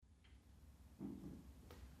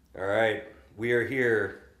All right, we are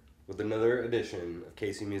here with another edition of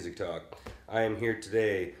Casey Music Talk. I am here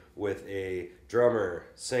today with a drummer,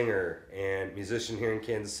 singer, and musician here in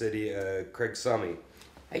Kansas City, Craig Summy.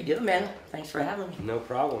 How you doing, man? Thanks for having me. No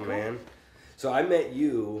problem, Cool. man. So I met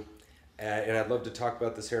you, and I'd love to talk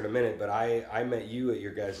about this here in a minute, but I met you at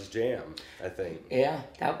your guys' jam, I think. Yeah,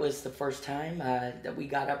 that was the first time that we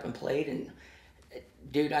got up and played, and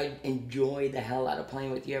dude, I enjoyed the hell out of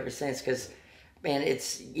playing with you ever since. Because, man,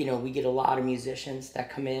 it's we get a lot of musicians that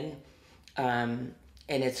come in, and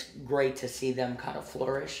it's great to see them kind of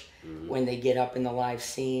flourish when they get up in the live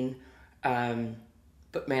scene.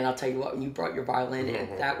 But man, I'll tell you what, when you brought your violin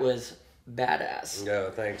in, that was badass.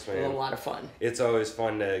 No, thanks, A man. lot of fun. It's always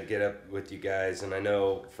fun to get up with you guys, and I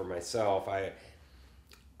know for myself, I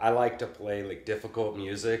like to play like difficult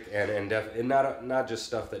music and not just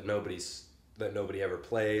stuff that nobody ever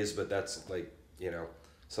plays, but that's like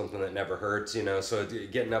something that never hurts. So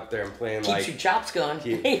getting up there and playing Keeps like your chops going.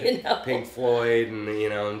 Pink Floyd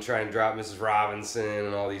and try and drop Mrs. Robinson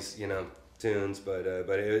and all these tunes, but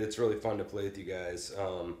it's really fun to play with you guys.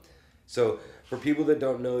 So for people that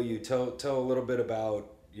don't know you, tell a little bit about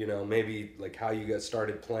maybe like how you got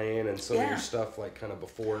started playing and some of your Yeah. stuff like kind of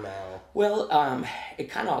before now. Well, it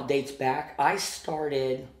kind of all dates back. I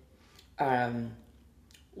started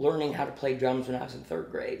learning how to play drums when I was in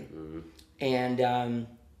third grade. And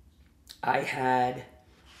I had,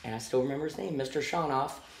 and I still remember his name, Mr.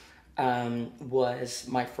 Shanoff, was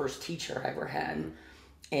my first teacher I ever had.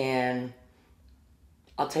 And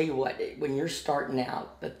I'll tell you what, when you're starting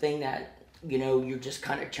out, the thing that, you're just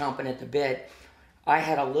kind of chomping at the bit, I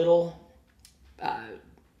had a little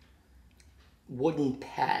wooden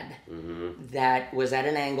pad that was at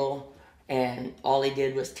an angle, and all he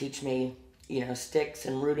did was teach me, sticks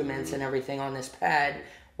and rudiments and everything on this pad,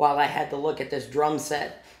 while I had to look at this drum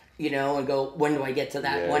set, and go, when do I get to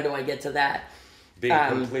that? Yeah. When do I get to that? Being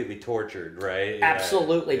completely tortured, right? Yeah,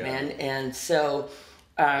 Absolutely, yeah. man. And so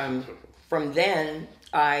from then,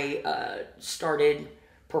 I started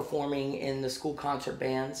performing in the school concert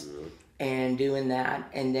bands and doing that.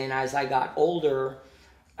 And then as I got older,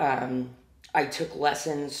 I took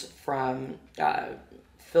lessons from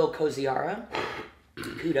Phil Coziara,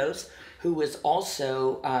 kudos, who was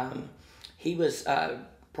also, he was a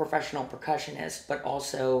professional percussionist, but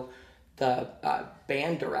also the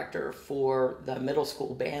band director for the middle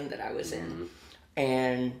school band that I was in.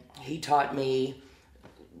 And he taught me,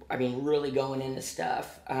 really going into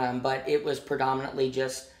stuff, but it was predominantly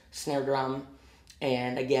just snare drum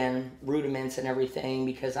and, again, rudiments and everything,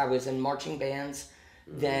 because I was in marching bands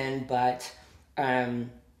then, but I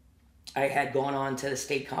had gone on to the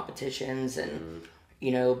state competitions and,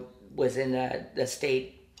 was in the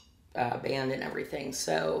state band and everything.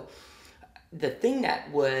 So the thing that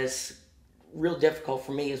was real difficult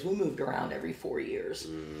for me is we moved around every 4 years.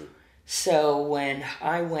 So when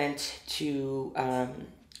I went to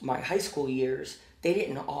my high school years, they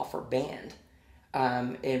didn't offer band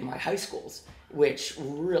in my high schools, which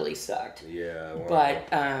really sucked. Yeah. Wow. But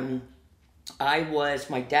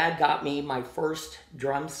my dad got me my first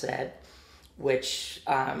drum set, which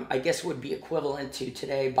I guess would be equivalent to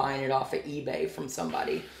today buying it off of eBay from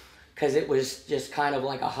somebody, because it was just kind of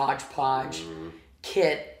like a hodgepodge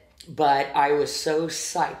kit. But I was so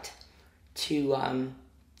psyched to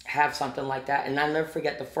have something like that. And I'll never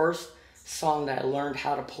forget the first song that I learned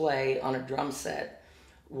how to play on a drum set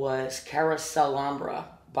was Carousel Alhambra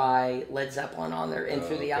by Led Zeppelin on their In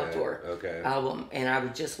Through the Outdoor album. And I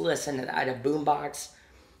would just listen to that. I had a boombox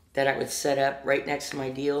that I would set up right next to my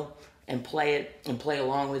deal and play it and play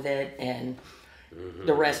along with it. And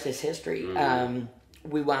the rest is history.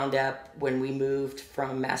 We wound up, when we moved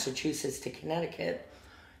from Massachusetts to Connecticut,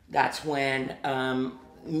 that's when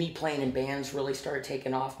me playing in bands really started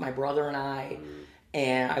taking off. My brother and I,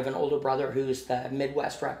 and I have an older brother who's the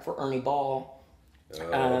Midwest rep for Ernie Ball.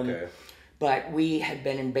 But we had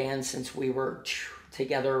been in bands since we were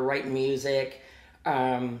together writing music.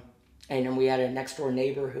 And then we had a next door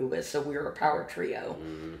neighbor so we were a power trio.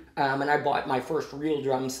 And I bought my first real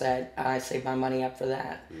drum set. I saved my money up for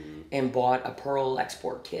that and bought a Pearl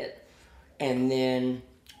export kit. And then,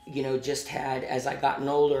 just had, as I gotten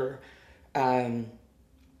older,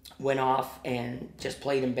 went off and just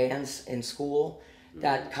played in bands in school.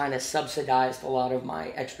 That kind of subsidized a lot of my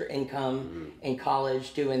extra income in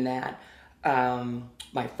college doing that.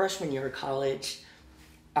 My freshman year of college,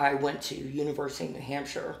 I went to University of New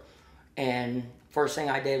Hampshire, and first thing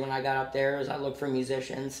I did when I got up there is I looked for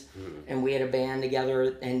musicians, and we had a band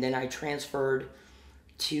together. And then I transferred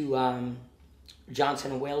to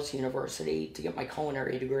Johnson and Wales University to get my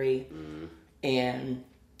culinary degree, and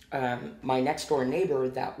my next door neighbor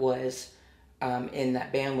that was in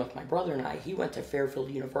that band with my brother and I, he went to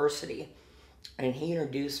Fairfield University, and he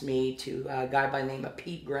introduced me to a guy by the name of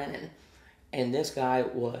Pete Grennan. And this guy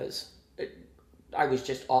was, I was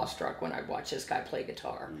just awestruck when I watched this guy play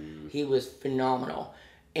guitar. He was phenomenal.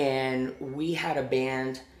 And we had a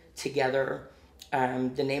band together.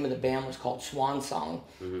 The name of the band was called Swan Song.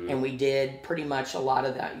 And we did pretty much a lot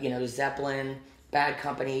of that, Zeppelin, Bad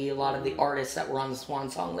Company, a lot of the artists that were on the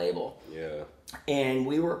Swan Song label. Yeah. And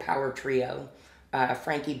we were a power trio.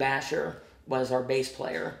 Frankie Basher was our bass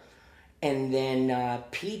player. And then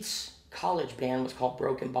Pete's college band was called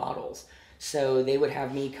Broken Bottles. So they would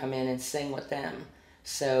have me come in and sing with them.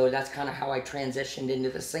 So that's kind of how I transitioned into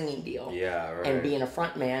the singing deal. Yeah, right. And being a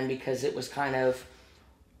front man, because it was kind of,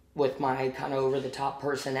 with my kind of over-the-top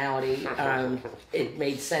personality, it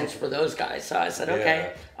made sense for those guys. So I said,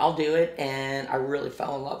 okay, I'll do it. And I really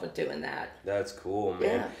fell in love with doing that. That's cool, man.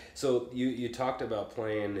 Yeah. So you talked about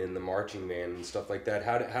playing in the marching band and stuff like that.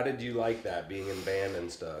 How did you like that, being in band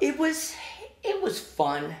and stuff? It was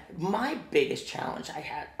fun. My biggest challenge I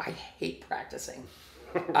hate practicing.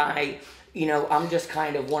 I'm just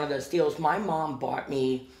kind of one of those deals. My mom bought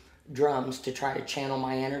me drums to try to channel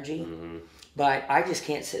my energy. But I just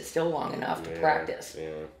can't sit still long enough to practice. Yeah.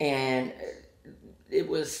 And it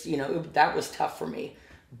was, that was tough for me.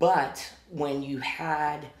 But when you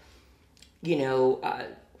had,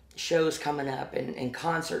 shows coming up and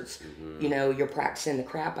concerts, you're practicing the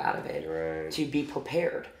crap out of it to be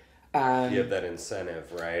prepared. You have that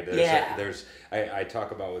incentive, right? I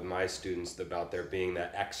talk about with my students about there being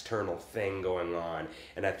that external thing going on,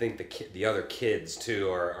 and I think the other kids too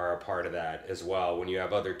are a part of that as well. When you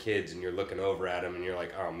have other kids and you're looking over at them and you're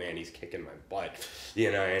like, oh man, he's kicking my butt,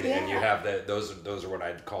 and you have those are what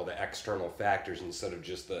I'd call the external factors instead of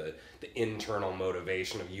just the internal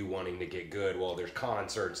motivation of you wanting to get good. Well, there's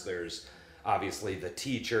concerts, there's obviously the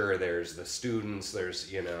teacher, there's the students, there's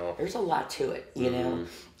there's a lot to it,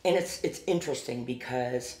 And it's interesting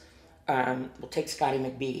because we'll take Scotty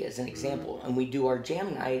McBee as an example, and we do our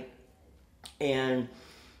jam night, and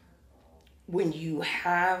when you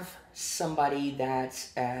have somebody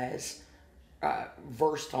that's as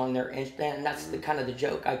versed on their instrument, and that's the kind of the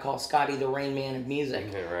joke. I call Scotty the Rain Man of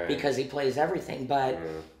music because he plays everything, but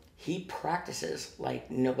he practices like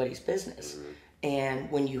nobody's business. And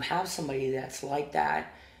when you have somebody that's like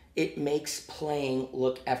that, it makes playing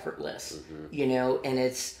look effortless, and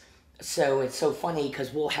it's so funny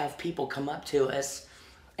because we'll have people come up to us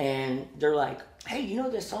and they're like, hey, you know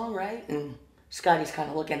this song, right? And Scotty's kind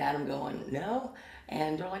of looking at him going, no.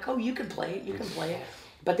 And they're like, oh, you can play it.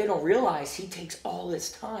 But they don't realize he takes all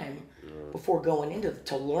this time before going into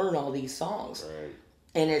to learn all these songs. Right.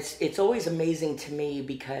 And it's always amazing to me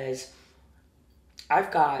because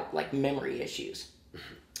I've got like memory issues.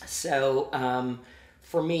 So,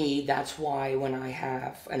 for me, that's why when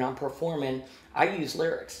I'm performing, I use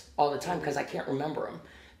lyrics all the time because I can't remember them.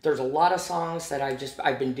 There's a lot of songs that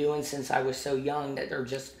I've been doing since I was so young that they're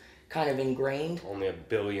just kind of ingrained. Only 1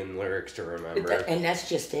 billion lyrics to remember. And that's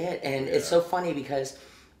just it. And it's so funny because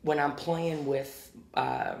when I'm playing with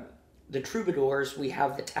the Troubadours, we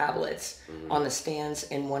have the tablets on the stands.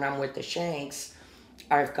 And when I'm with the Shanks,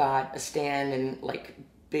 I've got a stand and like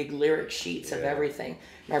big lyric sheets of everything.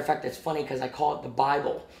 Matter of fact, it's funny because I call it the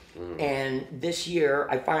Bible. And this year,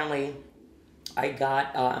 I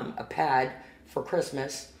got a pad for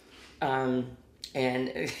Christmas. And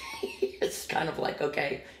it's kind of like,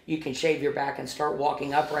 okay, you can shave your back and start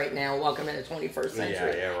walking upright now. Welcome to the 21st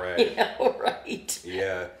century. Yeah, right. Right.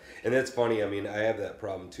 Yeah. And that's funny. I mean, I have that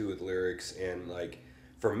problem too with lyrics, and like,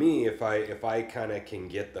 for me, if I kind of can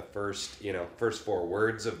get the first 4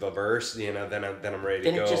 words of the verse, then I'm ready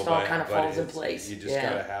to go. Then it just all kind of falls in place. You just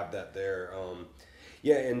gotta have that there.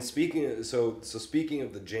 And speaking of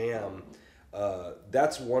the jam,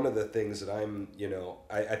 that's one of the things that I'm,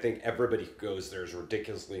 I think everybody who goes there is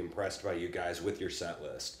ridiculously impressed by you guys with your set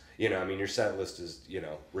list. Your set list is,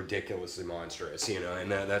 ridiculously monstrous,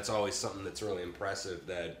 and that's always something that's really impressive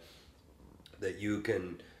that you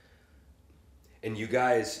can. And you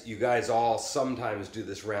guys all sometimes do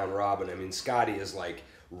this round robin. I mean, Scotty is like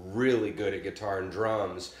really good at guitar and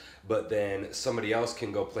drums, but then somebody else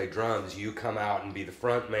can go play drums. You come out and be the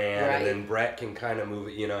front man, and then Brett can kind of move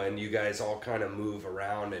it, and you guys all kind of move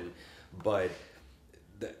around. But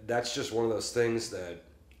that's just one of those things that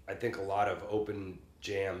I think a lot of open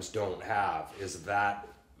jams don't have, is that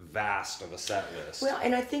vast of a set list. Well,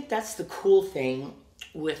 and I think that's the cool thing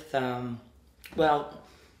with,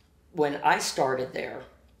 when I started there,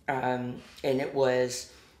 and it was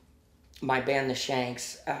my band, the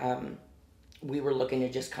Shanks, we were looking to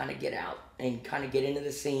just kind of get out and kind of get into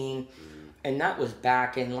the scene. And that was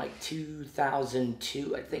back in like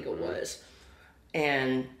 2002, I think it was.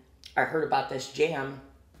 And I heard about this jam.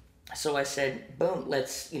 So I said, boom,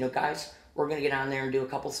 let's, guys, we're going to get on there and do a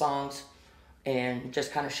couple songs and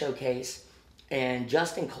just kind of showcase. And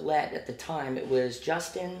Justin Collette at the time, it was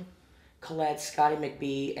Justin Collette, Scotty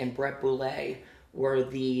McBee, and Brett Boulay were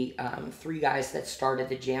the 3 guys that started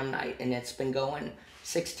the jam night. And it's been going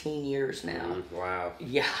 16 years now. Wow.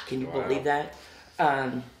 Yeah, can you believe that?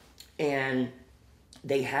 And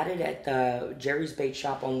they had it at the Jerry's Bait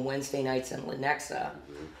Shop on Wednesday nights in Lenexa.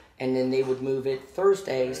 And then they would move it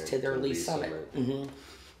Thursdays to their Lee Summit.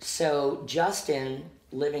 So Justin,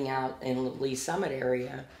 living out in the Lee Summit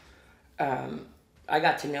area, I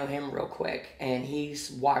got to know him real quick. And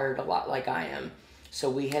he's wired a lot like I am. So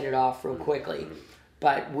we hit it off real quickly.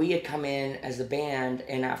 But we had come in as a band,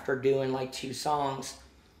 and after doing like 2 songs,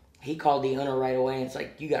 he called the owner right away and it's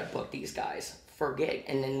like, you got to book these guys for a gig.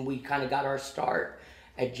 And then we kind of got our start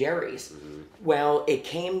at Jerry's. Well, it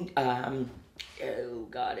came,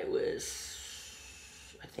 it was,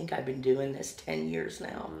 I think I've been doing this 10 years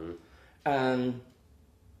now. God,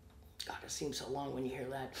 it seems so long when you hear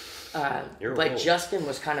that. But old. Justin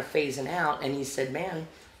was kind of phasing out, and he said, man,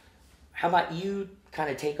 how about you kind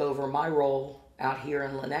of take over my role out here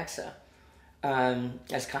in Lenexa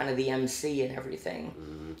as kind of the MC and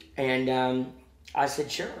everything. And I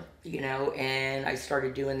said, sure, and I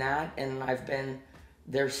started doing that, and I've been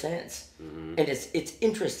there since. And it's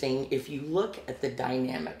interesting, if you look at the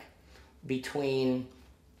dynamic between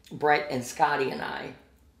Brett and Scotty and I,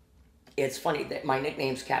 it's funny that my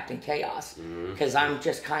nickname's Captain Chaos, because I'm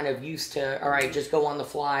just kind of used to, all right, just go on the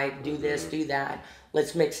fly, do this, do that,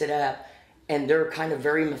 let's mix it up. And they're kind of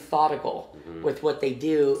very methodical with what they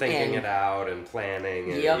do. Thinking it out and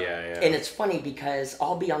planning. And, yep. Yeah. And it's funny because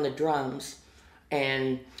I'll be on the drums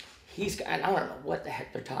and I don't know what the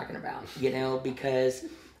heck they're talking about, because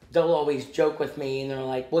they'll always joke with me and they're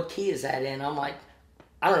like, what key is that in? I'm like,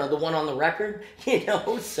 I don't know, the one on the record,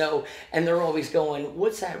 so, and they're always going,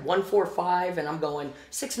 what's that, 145? And I'm going,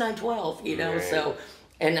 6912, Right. So,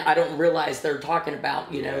 and I don't realize they're talking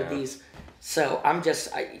about, these. So I'm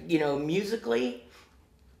just, musically,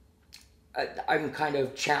 I'm kind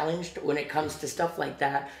of challenged when it comes to stuff like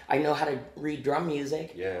that. I know how to read drum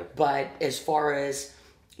music. Yeah. But as far as,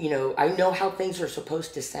 I know how things are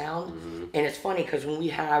supposed to sound. And it's funny because when we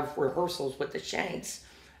have rehearsals with the Shanks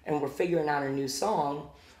and we're figuring out a new song,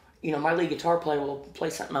 my lead guitar player will play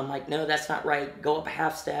something. I'm like, no, that's not right. Go up a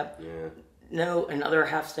half step. Yeah. No, another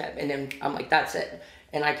half step. And then I'm like, that's it.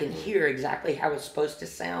 And I can hear exactly how it's supposed to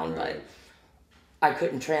sound, Right. but I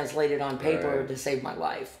couldn't translate it on paper to save my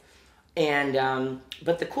life. And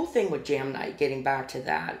but the cool thing with Jam Night, getting back to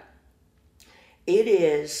that, it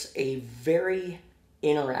is a very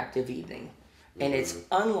interactive evening. And it's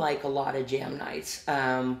unlike a lot of jam nights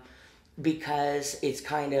because it's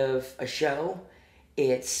kind of a show.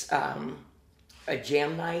 It's a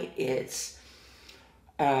jam night. It's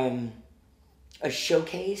a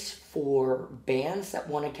showcase for bands that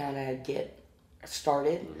want to kind of get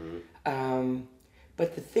started.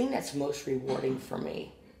 But the thing that's most rewarding for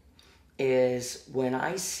me is when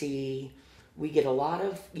I see we get a lot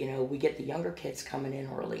of, we get the younger kids coming in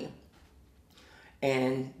early,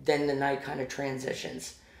 and then the night kind of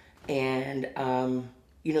transitions. And,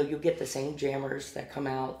 you'll get the same jammers that come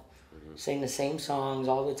out, sing the same songs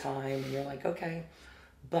all the time, and you're like, okay.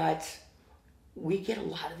 But we get a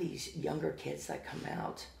lot of these younger kids that come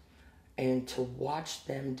out, and to watch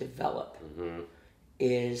them develop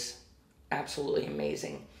is absolutely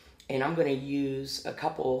amazing. And I'm going to use a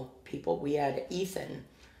couple people. We had Ethan.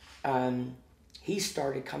 He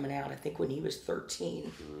started coming out, I think, when he was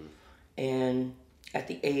 13. And at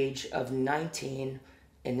the age of 19,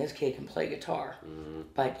 and this kid can play guitar,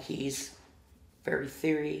 but he's very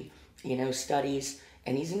theory, studies,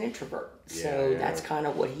 and he's an introvert. So that's kind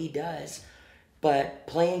of what he does. But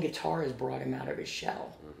playing guitar has brought him out of his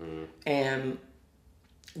shell. And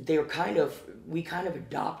we kind of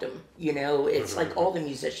adopt them, it's like all the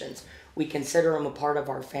musicians. We consider them a part of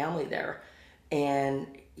our family there. And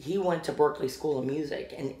he went to Berklee School of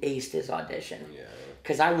Music and aced his audition.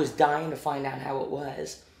 Because I was dying to find out how it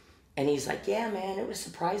was. And he's like, yeah, man, it was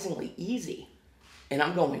surprisingly easy. And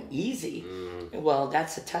I'm going, easy? Well,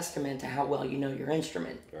 that's a testament to how well you know your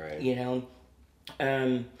instrument. Right.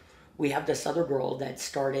 We have this other girl that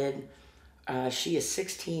started, she is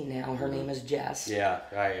 16 now. Her name is Jess. Yeah,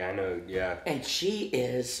 I know, yeah. And she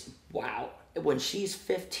is, wow. When she's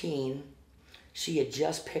 15, she had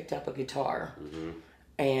just picked up a guitar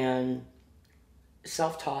and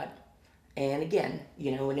self-taught. And again,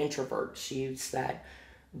 an introvert. She's that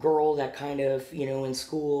girl that kind of, in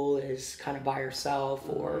school is kind of by herself,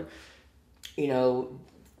 or, you know,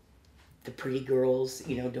 the pretty girls,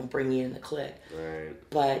 don't bring you in the clique. Right.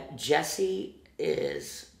 But Jessie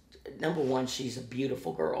is, number one, she's a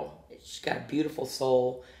beautiful girl. She's got a beautiful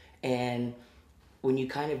soul. And when you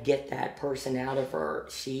kind of get that person out of her,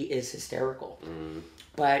 she is hysterical.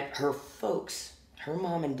 But her folks, her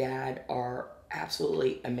mom and dad, are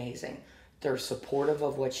absolutely amazing. They're supportive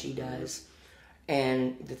of what she does.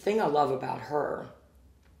 And the thing I love about her,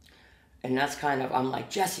 and that's kind of, I'm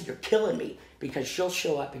like, Jessie, you're killing me. Because she'll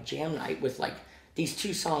show up at jam night with like these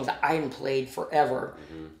 2 songs that I haven't played forever.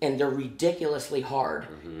 And they're ridiculously hard,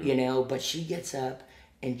 but she gets up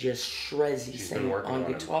and just shreds these things on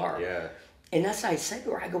guitar. Yeah. And that's what I said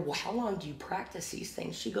to her. I go, well, how long do you practice these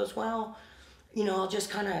things? She goes, well, I'll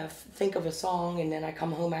just kind of think of a song, and then I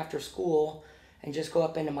come home after school and just go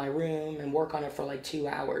up into my room and work on it for like 2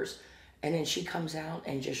 hours. And then she comes out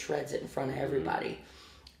and just shreds it in front of everybody.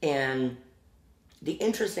 And the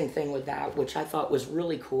interesting thing with that, which I thought was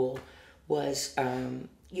really cool, was,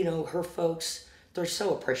 her folks, they're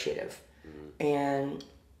so appreciative. And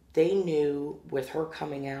they knew with her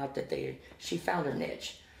coming out that she found her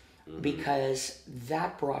niche, because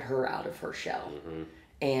that brought her out of her shell.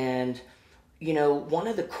 And, one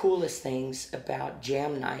of the coolest things about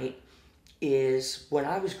jam night is when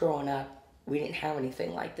I was growing up, we didn't have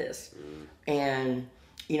anything like this. And,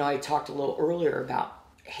 I talked a little earlier about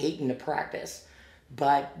hating to practice.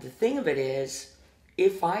 But the thing of it is,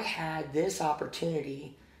 if I had this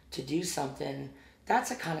opportunity to do something,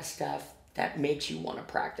 that's the kind of stuff that makes you want to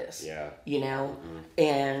practice. Yeah.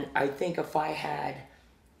 And I think if I had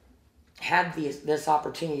this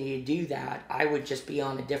opportunity to do that, I would just be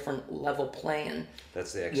on a different level playing.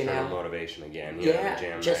 That's the external motivation again. Yeah, the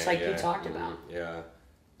jam just night. like you talked about. Yeah.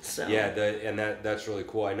 So. Yeah, and that's really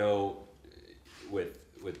cool. I know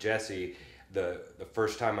with Jessie, the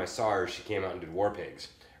first time I saw her, she came out and did War Pigs,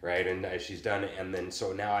 right? And she's done it, and then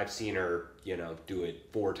so now I've seen her, do it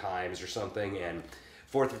 4 times or something, and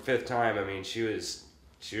 4th or 5th time, I mean, she was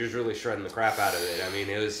really shredding the crap out of it. I mean,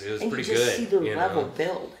 it was and pretty you just good. See the level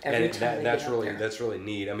build every time that's really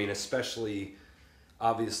neat. I mean, especially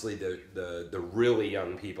obviously the really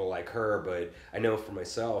young people like her, but I know for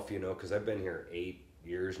myself, because I've been here 8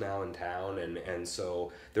 years now in town, and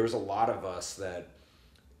so there was a lot of us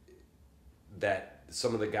that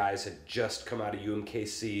some of the guys had just come out of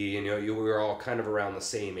UMKC, and we were all kind of around the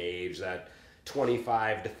same age, that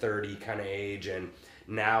 25 to 30 kind of age, and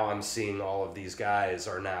now I'm seeing all of these guys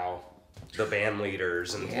are now the band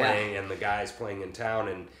leaders and playing, and the guys playing in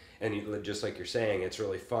town, and just like you're saying, it's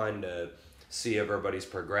really fun to see everybody's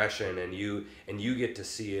progression, and you get to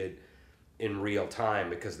see it in real time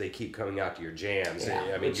because they keep coming out to your jams. Yeah,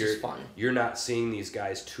 I mean, which is fun. You're not seeing these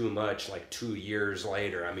guys too much, like 2 years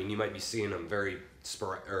later. I mean, you might be seeing them very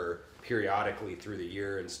periodically through the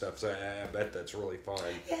year and stuff. So I bet that's really fun.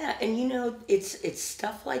 Yeah, and it's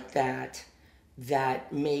stuff like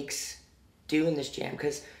that makes doing this jam,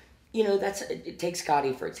 because take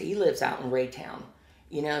Scotty for example. He lives out in Raytown,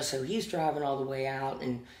 so he's driving all the way out,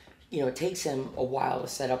 and it takes him a while to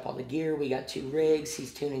set up all the gear. We got 2 rigs.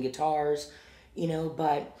 He's tuning guitars,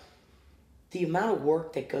 but the amount of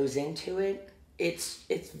work that goes into it,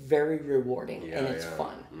 it's very rewarding, and it's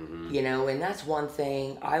fun, and that's one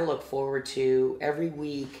thing I look forward to every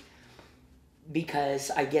week, because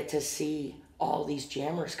I get to see all these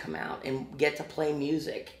jammers come out and get to play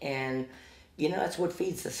music, and that's what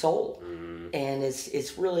feeds the soul. And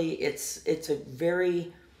it's really it's a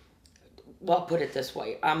very, well, put it this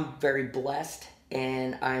way, I'm very blessed,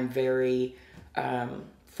 and I'm very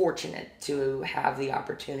fortunate to have the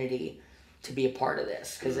opportunity to be a part of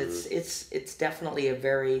this, because it's definitely a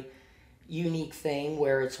very unique thing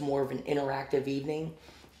where it's more of an interactive evening.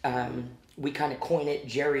 We kind of coin it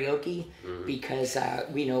Jerryoke, because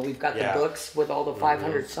we've got the books with all the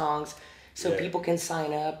 500 songs, so people can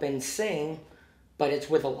sign up and sing, but it's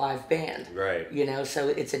with a live band, right? So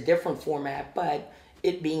it's a different format, but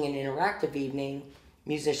it being an interactive evening,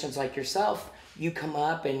 musicians like yourself, you come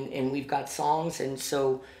up and we've got songs, and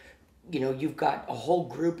so you've got a whole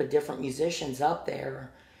group of different musicians up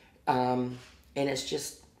there, and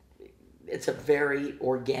it's a very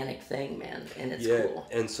organic thing, man, and it's cool.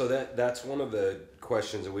 And so that's one of the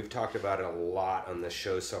questions, and we've talked about it a lot on this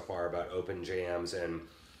show so far, about open jams and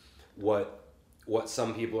what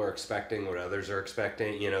some people are expecting, what others are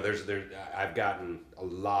expecting. I've gotten a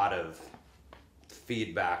lot of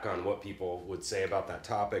feedback on what people would say about that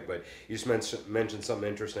topic, but you just mentioned something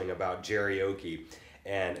interesting about Jerryoke,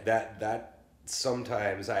 and that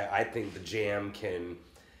sometimes I think the jam can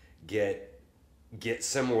get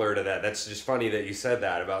similar to that. That's just funny that you said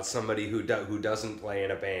that about somebody who doesn't play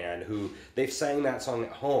in a band, who they've sang that song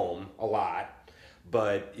at home a lot.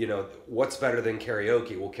 But, you know, what's better than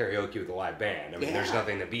karaoke? Well, karaoke with a live band. I mean, there's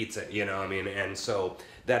nothing that beats it, you know, I mean, and so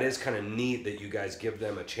that is kind of neat that you guys give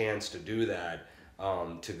them a chance to do that,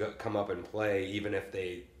 come up and play, even if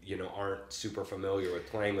they, you know, aren't super familiar with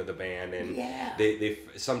playing with a band. And they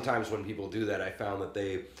sometimes when people do that, I found that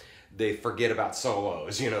they forget about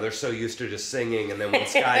solos. You know, they're so used to just singing, and then when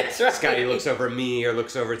Scotty looks over at me or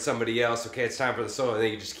looks over at somebody else, okay, it's time for the solo, and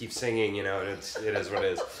then you just keep singing, you know, and it is what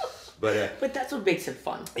it is. But that's what makes it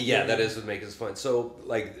fun. Yeah, that is what makes it fun. So,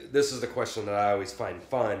 like, this is the question that I always find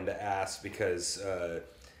fun to ask because,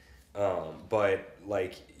 but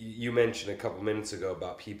like you mentioned a couple minutes ago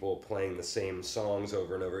about people playing the same songs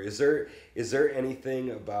over and over. Is there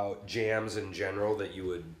anything about jams in general that you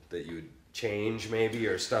would change maybe,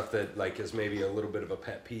 or stuff that like is maybe a little bit of a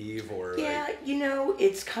pet peeve, or you know,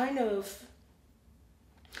 it's kind of,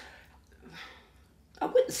 I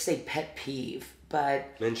wouldn't say pet peeve,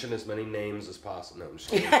 but mention as many names as possible. No, I'm just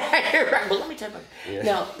kidding. Right, but let me tell you.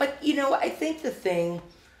 No, but you know, I think the thing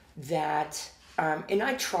that, and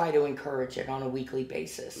I try to encourage it on a weekly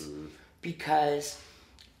basis, because,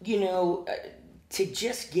 you know, to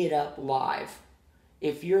just get up live,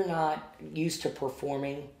 if you're not used to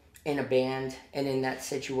performing in a band and in that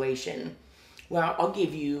situation, well, I'll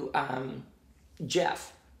give you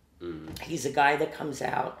Jeff. He's a guy that comes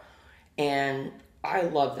out, and I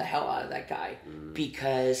love the hell out of that guy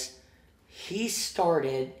because he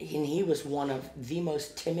started, and he was one of the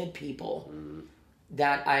most timid people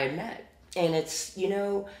that I had met. And it's, you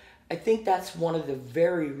know, I think that's one of the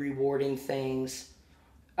very rewarding things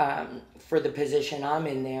for the position I'm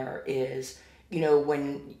in there is, you know,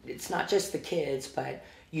 when it's not just the kids, but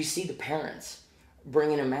you see the parents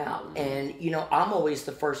bringing them out. And, you know, I'm always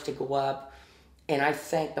the first to go up, and I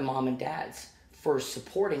thank the mom and dads for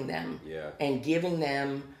supporting them and giving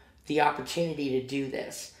them the opportunity to do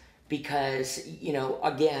this, because, you know,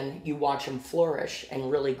 again, you watch them flourish and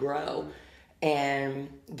really grow. And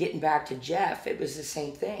getting back to Jeff, it was the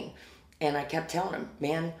same thing. And I kept telling him,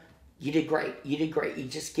 man, you did great. You did great. You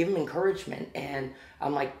just give him encouragement. And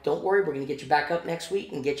I'm like, don't worry, we're going to get you back up next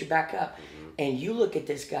week and get you back up. And you look at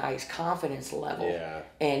this guy's confidence level,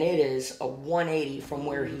 and it is a 180 from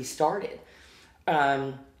where he started.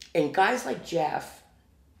 And guys like Jeff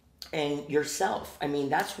and yourself, I mean,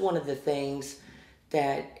 that's one of the things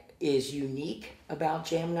that is unique about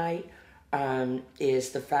Jam Night,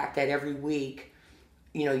 is the fact that every week,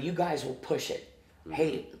 you know, you guys will push it.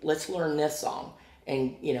 Hey, let's learn this song.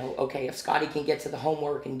 And, you know, okay, if Scotty can get to the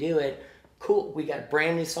homework and do it, cool. We got a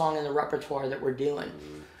brand new song in the repertoire that we're doing.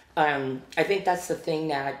 I think that's the thing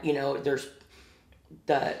that, you know, there's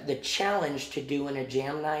the challenge to doing a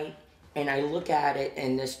jam night, and I look at it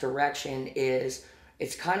in this direction, is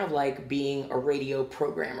it's kind of like being a radio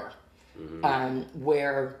programmer,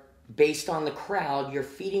 where based on the crowd, you're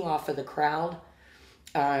feeding off of the crowd,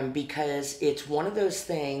 because it's one of those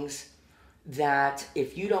things that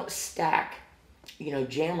if you don't stack, you know,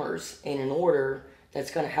 jammers in an order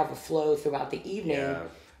that's going to have a flow throughout the evening,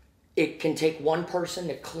 it can take one person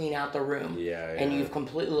to clean out the room, and you've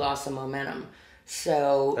completely lost the momentum.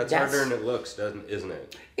 So that's harder than it looks, isn't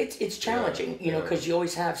it? It's challenging, you know, because you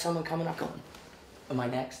always have someone coming up going, "Am I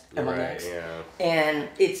next? Am I next?" And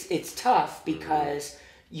it's tough because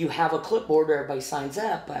you have a clipboard where everybody signs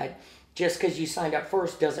up, but just because you signed up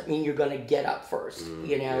first doesn't mean you're going to get up first,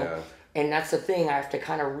 you know. And that's the thing. I have to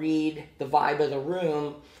kind of read the vibe of the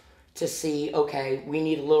room to see, okay, we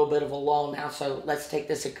need a little bit of a lull now, so let's take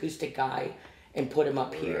this acoustic guy and put him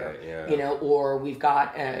up here, you know, or we've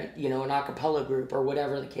got, you know, an a cappella group or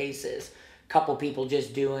whatever the case is. A couple people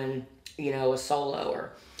just doing, you know, a solo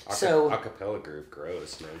or so. A cappella group,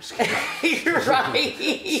 gross. No, I'm just kidding. You're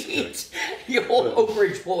right. Your whole Oak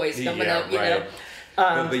Ridge boys coming up, you know.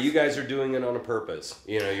 But you guys are doing it on a purpose.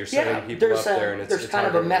 You know, you're setting people up there, and there's kind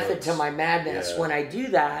of a method to my madness when I do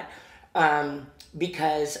that,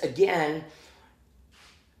 because again,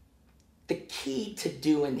 the key to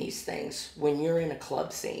doing these things when you're in a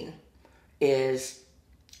club scene is,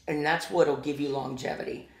 and that's what'll give you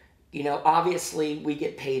longevity. You know, obviously we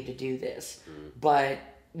get paid to do this, but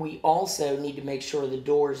we also need to make sure the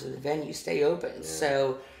doors of the venue stay open.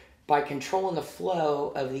 So by controlling the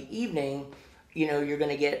flow of the evening, you know, you're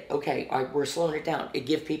going to get, okay, we're slowing it down. It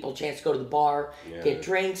gives people a chance to go to the bar, get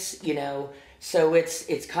drinks, you know. So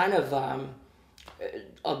it's kind of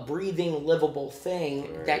a breathing, livable thing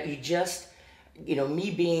that you just, you know,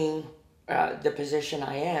 me being the position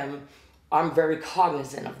I am, I'm very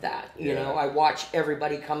cognizant of that. You know, I watch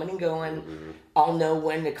everybody coming and going. I'll know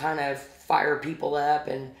when to kind of fire people up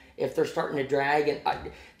and if they're starting to drag. And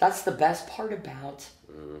that's the best part about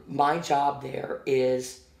my job there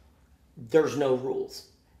is there's no rules.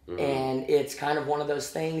 And it's kind of one of those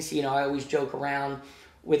things, you know, I always joke around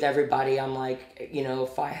with everybody. I'm like, you know,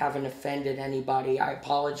 if I haven't offended anybody, I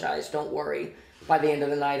apologize. Don't worry. By the end of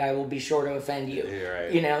the night, I will be sure to offend you.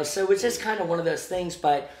 Right. You know, so it's just kind of one of those things.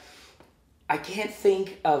 But I can't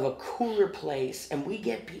think of a cooler place. And we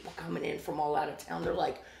get people coming in from all out of town. They're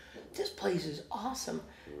like, this place is awesome.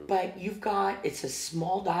 But it's a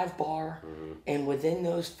small dive bar. And within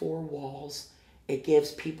those four walls, it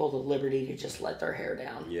gives people the liberty to just let their hair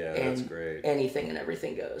down. Yeah, and that's great. Anything and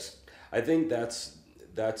everything goes. I think that's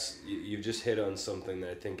you've just hit on something that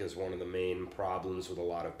I think is one of the main problems with a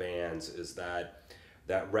lot of bands is that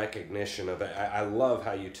recognition of it. I love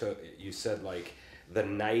how you said like the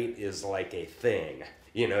night is like a thing.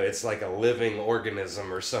 You know, it's like a living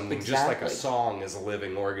organism or something. Exactly. Just like a song is a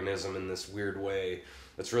living organism in this weird way.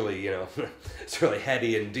 It's really, you know, it's really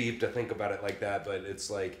heady and deep to think about it like that. But it's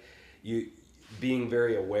like you being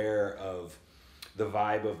very aware of the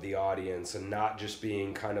vibe of the audience and not just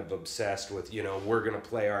being kind of obsessed with, you know, we're going to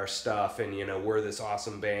play our stuff and, you know, we're this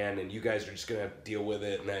awesome band and you guys are just going to deal with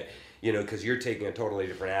it. And that, you know, because you're taking a totally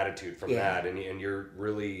different attitude from that and you're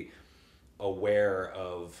really aware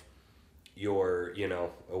of your, you know,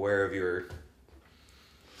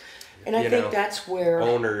 and I think that's where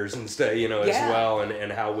owners and stuff, you know, as well,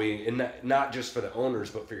 and how and not just for the owners,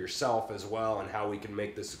 but for yourself as well, and how we can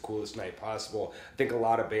make this the coolest night possible. I think a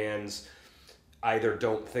lot of bands either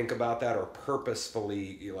don't think about that or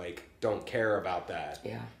purposefully like don't care about that.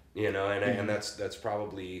 Yeah. You know, and that's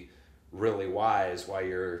probably really wise why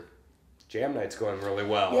your jam night's going really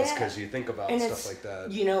well. It's because you think about stuff like that.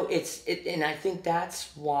 You know, and I think that's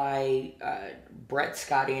why Brett,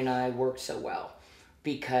 Scotty, and I work so well.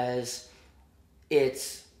 Because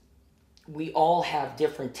we all have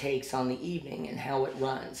different takes on the evening and how it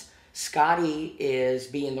runs. Scotty is,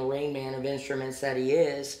 being the Rain Man of instruments that he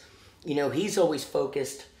is, you know, he's always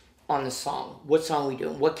focused on the song. What song we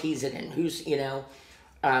doing? What key's it in? Who's, you know,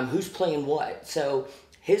 who's playing what? So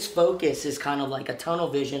his focus is kind of like a tunnel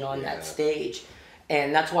vision on that stage.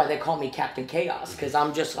 And that's why they call me Captain Chaos, because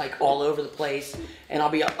I'm just like all over the place. And I'll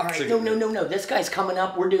be like, all right, no, this guy's coming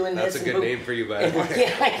up, we're doing this. That's a good name for you, by the way.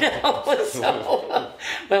 Yeah, I know. So,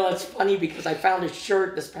 well, it's funny because I found a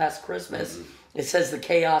shirt this past Christmas. It says the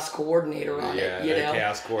Chaos Coordinator on it. You know?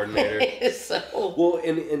 Chaos Coordinator. So. Well,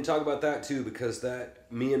 and talk about that too, because that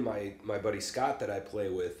me and my buddy Scott that I play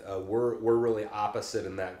with, we're really opposite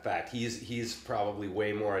in that fact. He's probably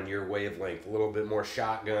way more on your wavelength, a little bit more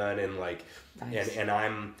shotgun and like, nice. and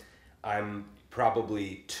I'm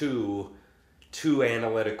probably too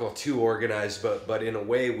analytical, too organized, but in a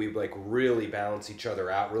way we like really balance each other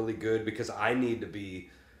out really good because I need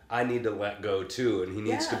to let go too, and he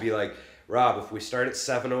needs to be like, Rob, if we start at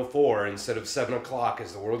 7:04 instead of 7 o'clock,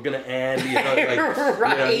 is the world gonna end? You know, like,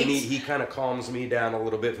 right. You know, he kind of calms me down a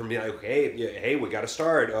little bit from being like, hey, we got to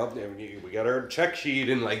start. Oh, we got our check sheet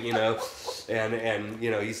and like, you know, and you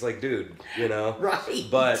know, he's like, dude, you know, right.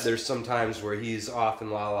 But there's some times where he's off in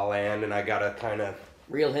La La Land, and I gotta kind of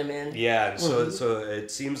reel him in. Yeah, and so it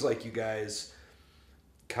seems like you guys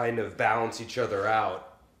kind of balance each other out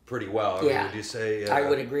pretty well. I mean, would you say? I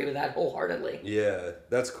would agree with that wholeheartedly. Yeah,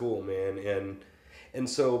 that's cool, man. And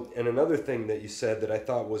so another thing that you said that I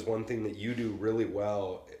thought was one thing that you do really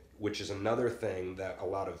well, which is another thing that a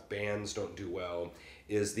lot of bands don't do well,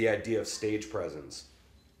 is the idea of stage presence.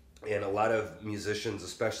 And a lot of musicians,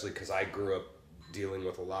 especially because I grew up dealing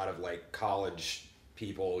with a lot of like college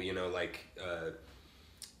people, you know, like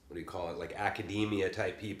what do you call it, like academia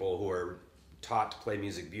type people who are taught to play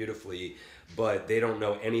music beautifully, but they don't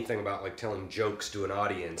know anything about like telling jokes to an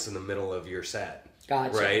audience in the middle of your set.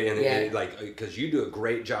 Gotcha. Right? And like, because you do a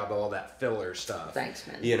great job of all that filler stuff. Thanks,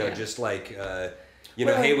 man. You know, just like, you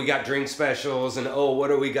know, hey, we got drink specials, and oh, what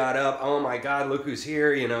do we got up? Oh my God, look who's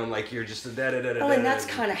here. You know, and like you're just a da-da-da-da-da. Well, and that's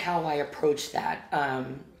kind of how I approach that.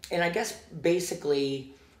 And I guess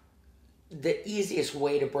basically the easiest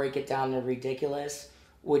way to break it down to ridiculous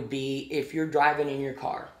would be if you're driving in your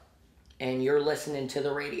car and you're listening to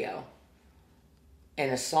the radio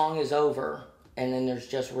and a song is over and then there's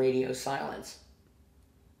just radio silence.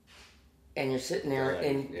 And you're sitting there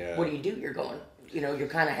and what do? You're going, you know, you're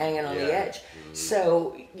kind of hanging on the edge. Mm-hmm.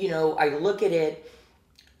 So, you know, I look at it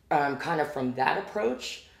kind of from that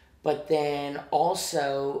approach, but then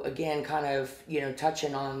also, again, kind of, you know,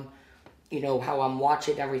 touching on, you know, how I'm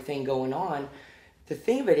watching everything going on. The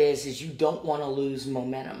thing of it is you don't want to lose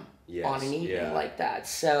momentum on an evening like that.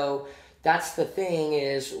 So that's the thing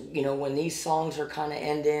is, when these songs are kind of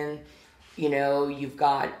ending, you've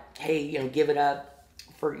got, hey, give it up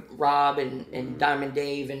for Rob and Diamond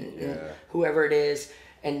Dave and whoever it is.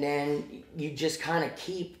 And then you just kind of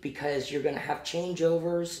keep, because you're going to have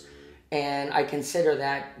changeovers. And I consider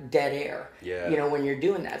that dead air, when you're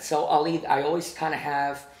doing that. So I always kind of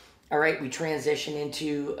have, all right, we transition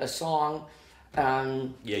into a song.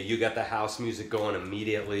 You got the house music going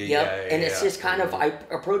immediately. Yep, and it's just kind of, I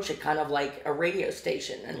approach it kind of like a radio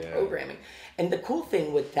station and programming. And the cool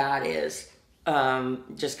thing with that is,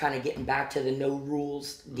 just kind of getting back to the no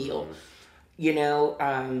rules deal,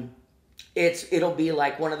 it'll be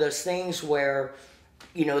like one of those things where,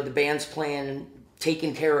 the band's playing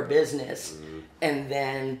Taking Care of Business, and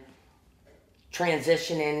then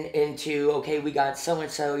transitioning into, okay, we got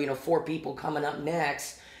so-and-so, 4 people coming up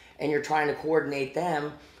next, and you're trying to coordinate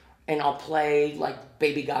them, and I'll play like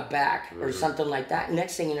Baby Got Back or something like that.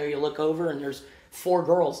 Next thing you know, you look over and there's 4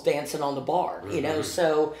 girls dancing on the bar,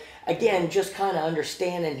 So again, just kind of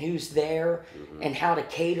understanding who's there and how to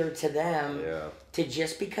cater to them, to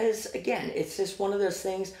just, because again, it's just one of those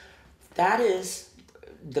things that is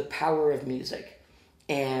the power of music.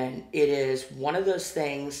 And it is one of those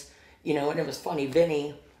things, and it was funny,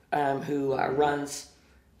 Vinny, who runs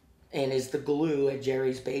and is the glue at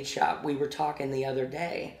Jerry's Bait Shop, we were talking the other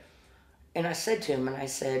day, and I said to him,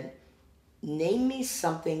 name me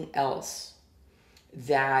something else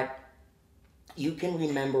that you can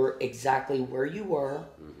remember exactly where you were,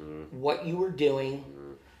 what you were doing,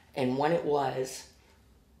 and when it was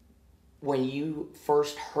when you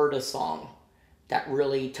first heard a song that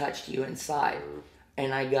really touched you inside.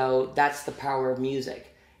 And I go, that's the power of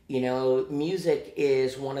music. Music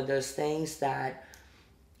is one of those things that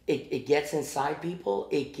it gets inside people.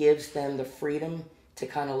 It gives them the freedom to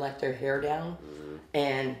kind of let their hair down.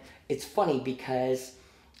 And it's funny because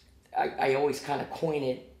I always kind of coin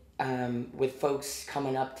it with folks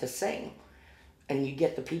coming up to sing. And you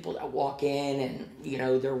get the people that walk in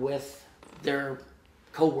and, they're with their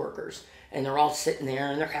coworkers. And they're all sitting there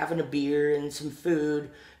and they're having a beer and some food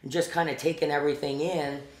and just kind of taking everything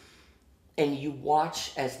in. And you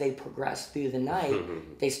watch as they progress through the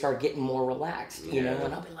night, they start getting more relaxed, and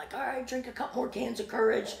I'll be like, all right, drink a couple more cans of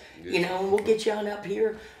Courage, and we'll get you on up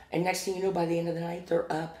here. And next thing you know, by the end of the night,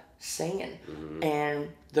 they're up singing. And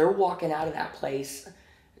they're walking out of that place,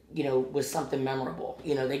 with something memorable.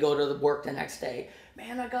 They go to the work the next day.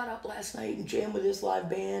 Man, I got up last night and jammed with this live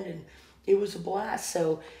band, and it was a blast.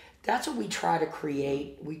 So that's what we try to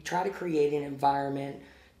create. We try to create an environment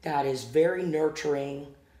that is very nurturing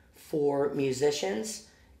for musicians.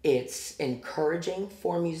 It's encouraging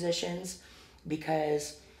for musicians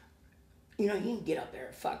because, you can get up there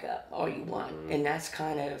and fuck up all you want. And that's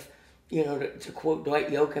kind of, to quote Dwight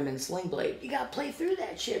Yoakam in Sling Blade, you got to play through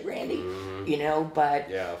that shit, Randy. But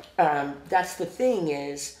that's the thing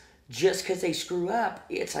is, just because they screw up,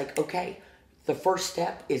 it's like, okay, the first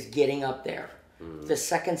step is getting up there. The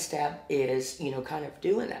second step is, kind of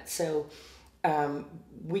doing that. So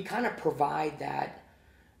we kind of provide that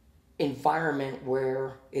environment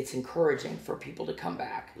where it's encouraging for people to come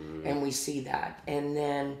back. And we see that. And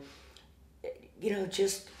then,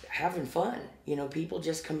 just having fun. People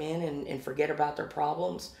just come in and forget about their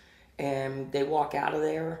problems. And they walk out of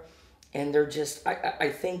there. And they're just, I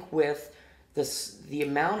think with the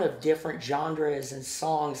amount of different genres and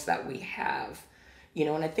songs that we have,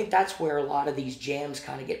 and I think that's where a lot of these jams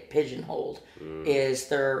kind of get pigeonholed, is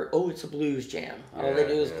it's a blues jam. All they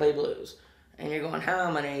do is play blues. And you're going,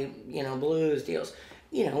 how many, blues deals?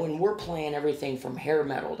 And we're playing everything from hair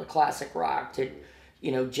metal to classic rock to,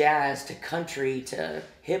 jazz to country to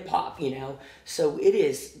hip hop, So it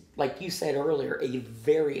is, like you said earlier, a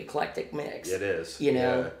very eclectic mix. It is.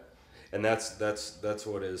 Yeah. And that's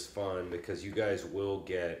what is fun, because you guys will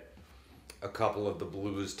get a couple of the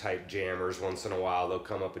blues type jammers once in a while. They'll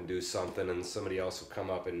come up and do something, and somebody else will come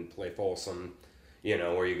up and play Folsom,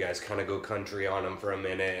 where you guys kind of go country on them for a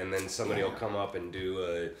minute, and then somebody will come up and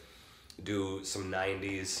do some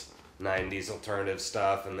 90s alternative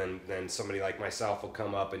stuff, and then somebody like myself will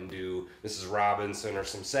come up and do Mrs. Robinson or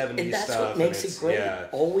some 70s and that's stuff. What makes it great.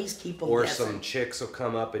 Always keep them or guessing. Some chicks will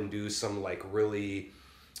come up and do some like really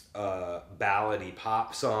ballady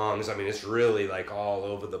pop songs. I mean, it's really like all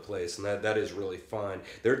over the place, and that is really fun.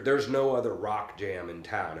 There's no other rock jam in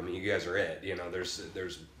town. I mean, you guys are it.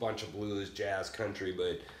 There's a bunch of blues, jazz, country,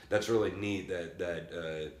 but that's really neat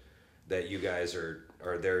that you guys are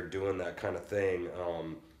there doing that kind of thing.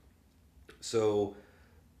 So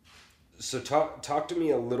talk to me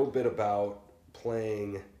a little bit about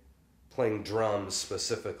playing drums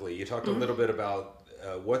specifically. You talked a little bit about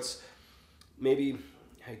what's maybe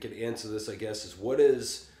I could answer this, I guess, is what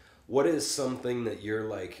is something that you're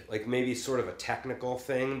like maybe sort of a technical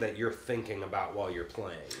thing that you're thinking about while you're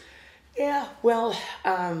playing? Yeah, well,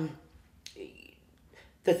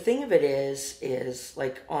 the thing of it is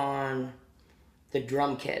like on the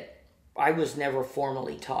drum kit, I was never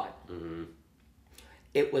formally taught. Mm-hmm.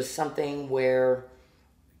 It was something where,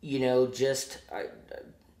 just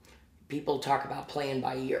people talk about playing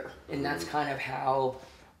by ear, and that's kind of how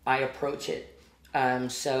I approach it.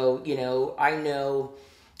 So I know,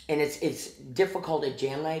 and it's difficult at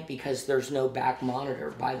jam night because there's no back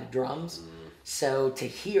monitor by the drums, so to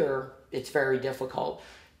hear it's very difficult.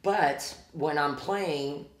 But when I'm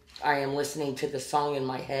playing, I am listening to the song in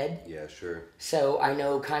my head. Yeah, sure. So I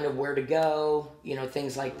know kind of where to go,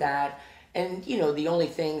 things like that. And, the only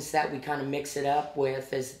things that we kind of mix it up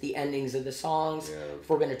with is the endings of the songs. Yeah. If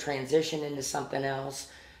we're going to transition into something else.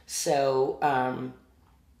 So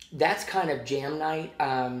that's kind of jam night.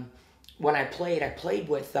 When I played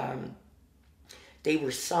with, they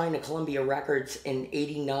were signed to Columbia Records in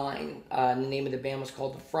 '89. The name of the band was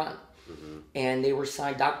called The Front. Mm-hmm. And they were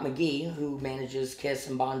signed, Doc McGee, who manages Kiss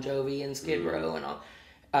and Bon Jovi and Skid Row and all.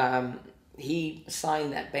 He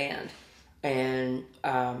signed that band. And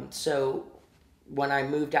so when I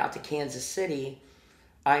moved out to Kansas City,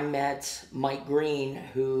 I met Mike Green,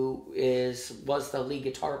 who was the lead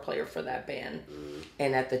guitar player for that band. Mm-hmm.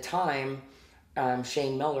 And at the time,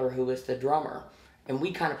 Shane Miller, who was the drummer. And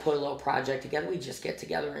we kind of put a little project together. We just get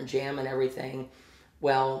together and jam and everything.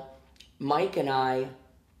 Well, Mike and I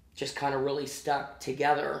just kind of really stuck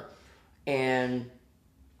together, and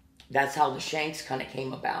that's how the Shanks kind of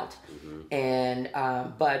came about. Mm-hmm. And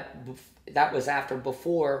but that was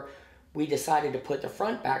before we decided to put the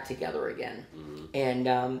Front back together again. Mm-hmm.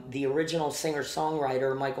 And the original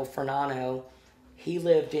singer-songwriter, Michael Fernano, he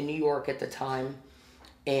lived in New York at the time,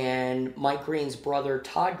 and Mike Green's brother,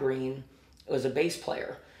 Todd Green, was a bass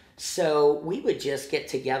player. So we would just get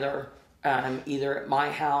together either at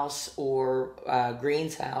my house or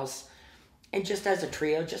Green's house, and just as a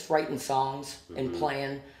trio, just writing songs and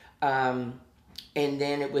playing. And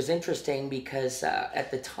then it was interesting because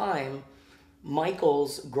at the time,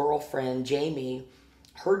 Michael's girlfriend, Jamie,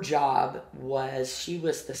 her job she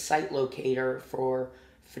was the site locator for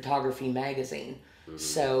Photography Magazine. Mm-hmm.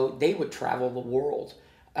 So they would travel the world.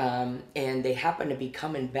 And they happened to be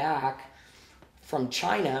coming back from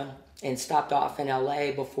China and stopped off in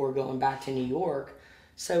LA before going back to New York.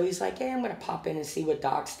 So he's like, hey, I'm going to pop in and see what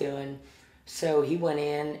Doc's doing. So he went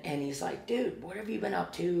in and he's like, dude, what have you been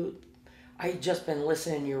up to? I just been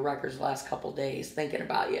listening to your records the last couple days, thinking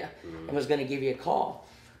about you, and was going to give you a call.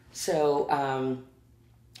 So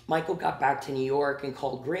Michael got back to New York and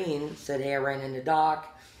called Green, said, hey, I ran into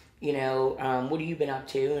Doc. What have you been up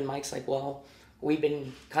to? And Mike's like, well, we've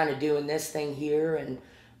been kind of doing this thing here. And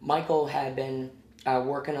Michael had been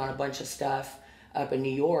working on a bunch of stuff up in New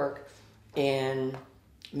York. And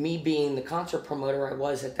me being the concert promoter I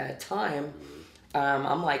was at that time,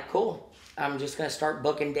 I'm like, cool. I'm just going to start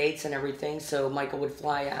booking dates and everything. So Michael would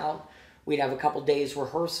fly out. We'd have a couple days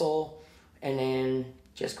rehearsal and then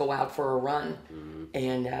just go out for a run. Mm-hmm.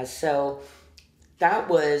 And so that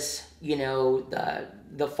was,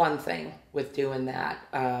 the fun thing with doing that.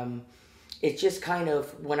 It's just kind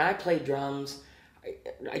of, when I play drums,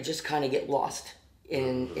 I just kind of get lost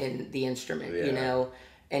in the instrument,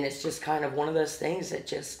 and it's just kind of one of those things that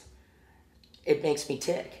just, it makes me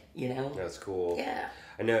tick, That's cool. Yeah.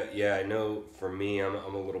 I know for me, I'm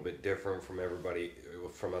a little bit different from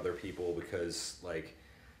from other people because like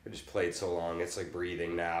I just played so long. It's like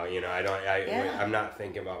breathing now, I'm not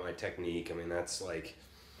thinking about my technique. I mean, that's like,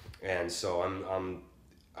 and so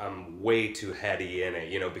I'm way too heady in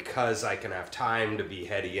it, because I can have time to be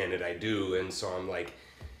heady in it. I do. And so I'm like,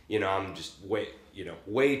 I'm just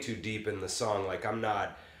way too deep in the song. Like I'm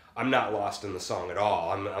not lost in the song at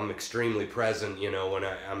all. I'm extremely present, when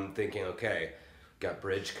I'm thinking, okay, got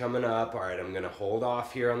bridge coming up. All right, I'm going to hold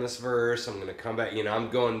off here on this verse. I'm going to come back. I'm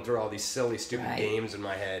going through all these silly, stupid games in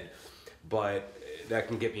my head, but that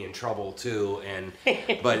can get me in trouble too. And,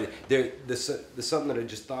 but there's something that I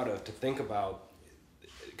just thought of to think about,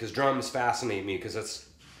 because drums fascinate me because that's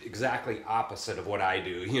exactly opposite of what I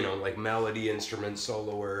do, like melody instrument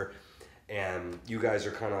soloer, and you guys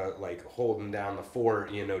are kind of like holding down the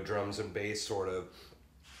fort, drums and bass sort of.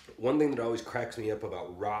 One thing that always cracks me up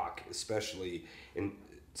about rock, especially in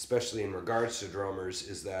regards to drummers,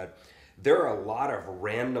 is that there are a lot of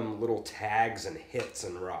random little tags and hits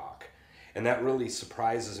in rock. And that really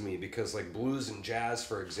surprises me because like blues and jazz,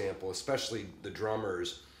 for example, especially the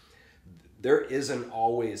drummers, there isn't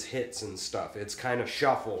always hits and stuff. It's kind of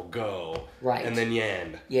shuffle, go, right, and then you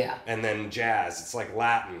end. Yeah. And then jazz, it's like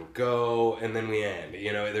Latin, go, and then we end.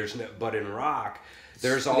 You know, there's no, but in rock,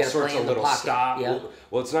 there's all sorts of little stop. Yeah.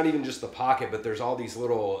 Well, it's not even just the pocket, but there's all these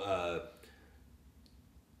little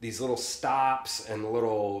stops and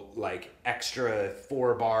little like extra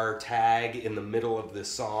 4-bar tag in the middle of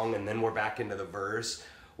this song, and then we're back into the verse.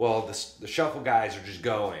 Well, the shuffle guys are just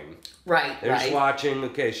going. Right, They're just watching,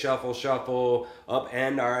 okay, shuffle, shuffle, up,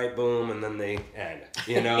 end, all right, boom, and then they end.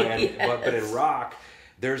 You know, and Yes. but in rock,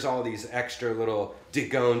 there's all these extra little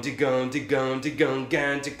digone, gan,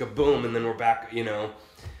 ticka boom, and then we're back, you know.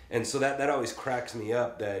 And so that always cracks me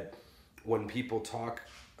up that when people talk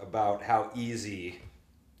about how easy,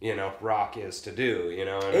 you know, rock is to do, you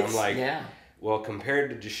know, and I'm like, well, compared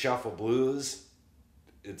to just shuffle blues,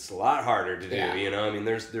 it's a lot harder to do, you know. I mean,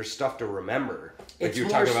 there's stuff to remember. Like you're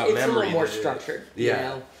talking about memory. It's a little more structured, you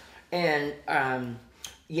know. And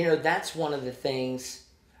you know, that's one of the things.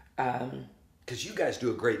 Because you guys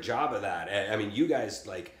do a great job of that. I mean, you guys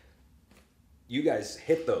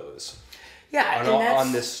hit those. Yeah,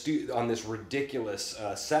 on this ridiculous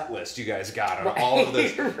set list you guys got on all of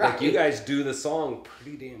this. Right. Like you guys do the song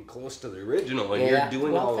pretty damn close to the original, and you're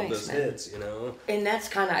doing all of those hits, you know. And that's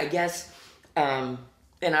kind of, I guess,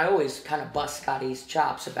 and I always kind of bust Scotty's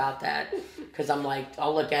chops about that, because I'm like,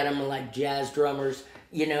 I'll look at them and like jazz drummers,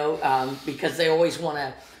 you know, because they always want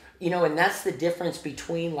to, you know, and that's the difference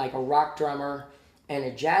between like a rock drummer and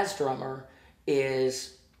a jazz drummer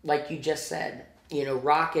is, like you just said, you know,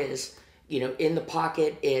 rock is, you know, in the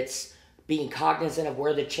pocket, it's being cognizant of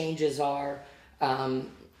where the changes are,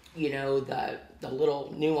 you know, the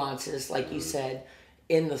little nuances, like you said,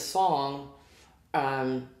 in the song,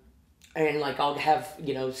 and like I'll have,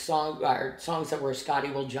 you know, songs that where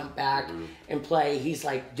Scotty will jump back and play. He's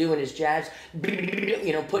like doing his jazz,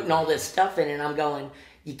 you know, putting all this stuff in, and I'm going,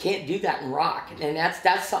 you can't do that in rock, and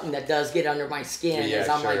that's something that does get under my skin. Yeah, is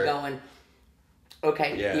I'm like going,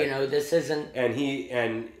 okay, you know, this isn't.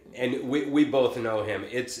 And we both know him.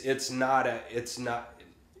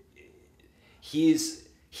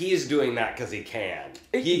 He's doing that because he can.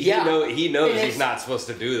 He knows he's not supposed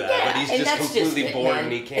to do that, but he's just completely bored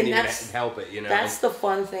and he can't even help it, you know. That's the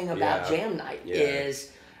fun thing about jam night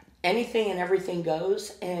is anything and everything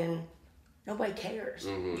goes, and nobody cares,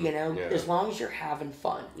 you know, as long as you're having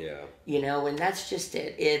fun. Yeah. You know, and that's just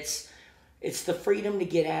it. It's the freedom to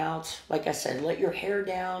get out. Like I said, let your hair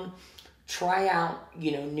down, try out,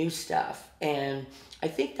 you know, new stuff. And I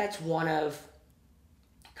think that's one of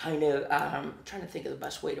kind of, I'm trying to think of the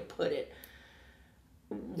best way to put it.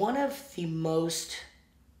 One of the most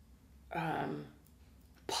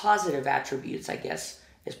positive attributes, I guess,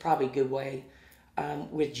 is probably a good way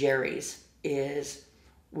with Jerry's, is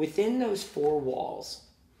within those 4 walls,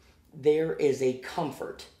 there is a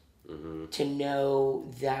comfort to know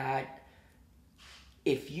that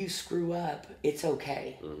if you screw up, it's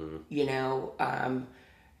okay. You know,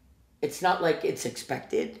 it's not like it's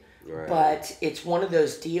expected, but it's one of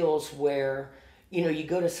those deals where, you know, you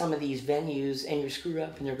go to some of these venues and you screw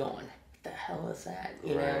up and they're going, what the hell is that?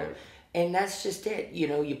 You know? And that's just it. You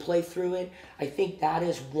know, you play through it. I think that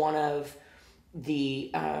is one of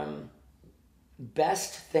the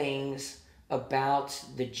best things about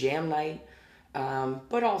the jam night,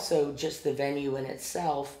 but also just the venue in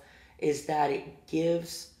itself, is that it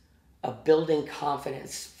gives a building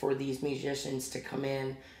confidence for these musicians to come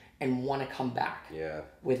in and want to come back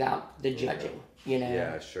without the judging, you know?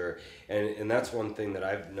 Yeah, sure. And that's one thing that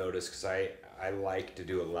I've noticed, because I like to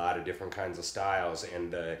do a lot of different kinds of styles,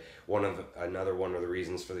 and another one of the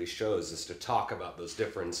reasons for these shows is to talk about those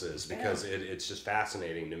differences, because it's just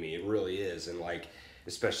fascinating to me. It really is. And like,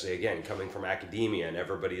 especially again, coming from academia, and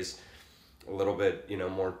everybody's a little bit, you know,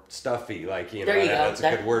 more stuffy, like, you know, that's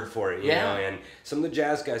a good word for it, you know, and some of the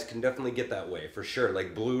jazz guys can definitely get that way, for sure.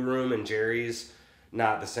 Like Blue Room and Jerry's,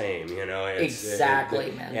 not the same, you know.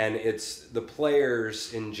 Man. And it's, the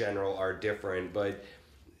players in general are different, but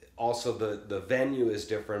also the venue is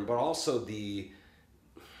different, but also the,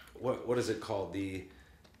 what is it called?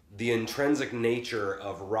 The intrinsic nature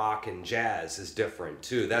of rock and jazz is different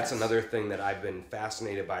too. That's another thing that I've been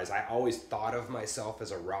fascinated by, is I always thought of myself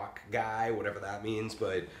as a rock guy, whatever that means,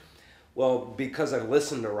 but, well, because I've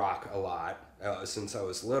listened to rock a lot since I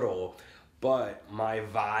was little, but my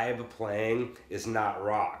vibe playing is not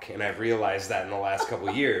rock, and I've realized that in the last couple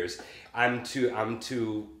of years. I'm too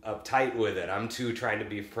uptight with it. I'm too trying to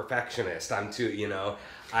be perfectionist. I'm too, you know,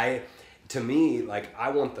 to me, like, I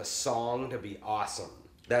want the song to be awesome.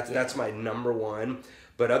 That's my number one.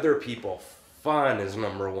 But other people fun is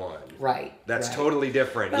number one. Right. That's totally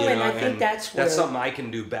different. Well, you know, and I think that's something I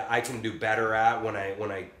can do. I can do better at when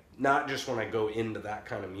I not just when I go into that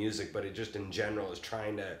kind of music, but it just in general is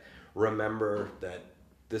trying to remember that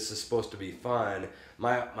this is supposed to be fun.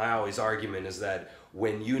 My always argument is that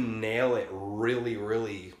when you nail it really,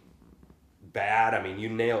 really bad, I mean, you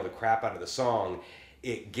nail the crap out of the song,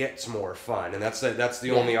 it gets more fun, and that's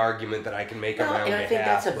the only argument that I can make around and I behalf. think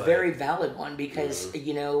that's a very valid one because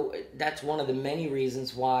you know that's one of the many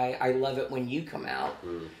reasons why I love it when you come out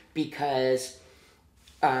because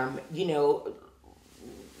you know,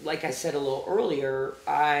 like I said a little earlier,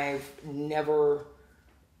 I've never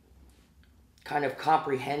kind of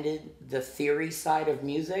comprehended the theory side of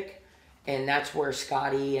music, and that's where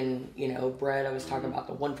Scotty and you know Brett, I was talking about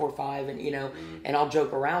the 145, and you know, and I'll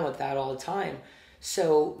joke around with that all the time.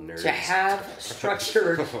 So Nerds. to have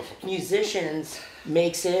structured musicians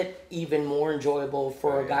makes it even more enjoyable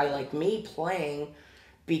for a guy like me playing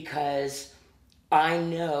because I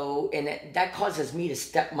know, and that causes me to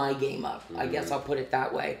step my game up. I guess I'll put it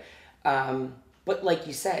that way. But like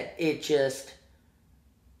you said, it just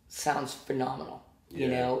sounds phenomenal, you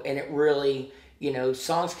know, and it really, you know,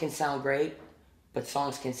 songs can sound great, but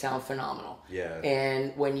songs can sound phenomenal. Yeah.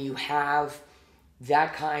 And when you have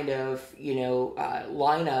that kind of, you know,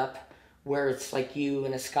 lineup where it's like you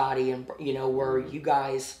and a Scotty and, you know, where you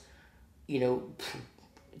guys, you know,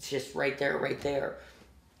 it's just right there.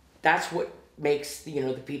 That's what makes, you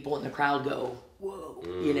know, the people in the crowd go, whoa,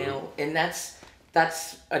 you know, and that's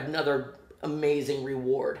another amazing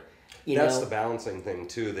reward. That's the balancing thing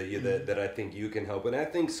too that I think you can help, and I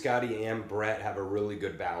think Scotty and Brett have a really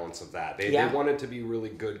good balance of that. They want it to be really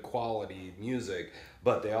good quality music,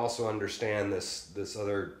 but they also understand this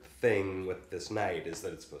other thing with this night is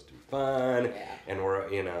that it's supposed to be fun, and we're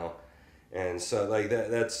you know, and so like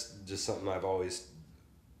that's just something I've always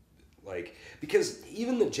like, because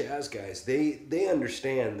even the jazz guys they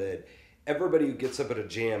understand that everybody who gets up at a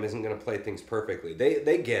jam isn't going to play things perfectly.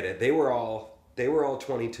 They get it. They were all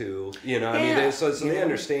 22, you know. I mean, so they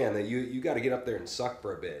understand that you got to get up there and suck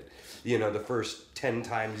for a bit. You know, the first 10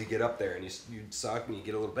 times you get up there and you suck and you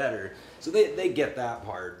get a little better. So they get that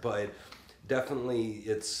part, but definitely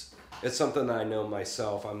it's something that I know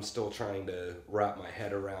myself. I'm still trying to wrap my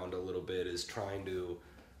head around a little bit. Is trying to.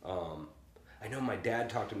 I know my dad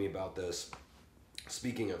talked to me about this.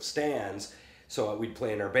 Speaking of stands. So we'd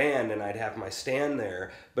play in our band, and I'd have my stand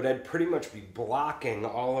there, but I'd pretty much be blocking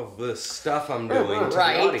all of the stuff I'm doing to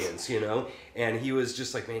the audience, you know? And he was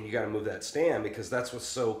just like, man, you got to move that stand because that's what's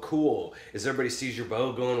so cool, is everybody sees your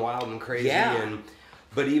bow going wild and crazy. Yeah.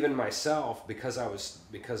 But even myself, because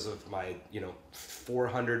of my, you know,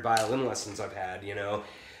 400 violin lessons I've had, you know,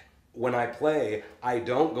 when I play, I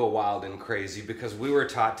don't go wild and crazy because we were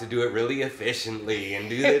taught to do it really efficiently and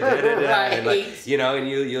do the da-da-da, and like, you know, and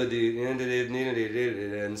you'll do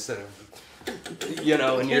instead of, you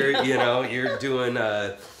know, and you're doing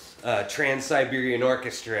a Trans-Siberian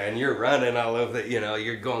Orchestra and you're running all over the, you know,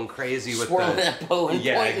 you're going crazy with swirling that bow and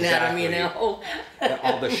pointing at him, you know.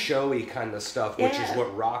 All the showy kind of stuff, which is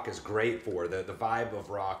what rock is great for. The vibe of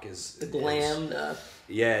rock is the glam,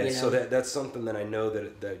 yeah, so that's something that I know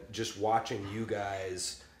that just watching you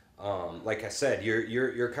guys, like I said,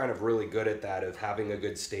 you're kind of really good at that, of having a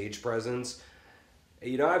good stage presence.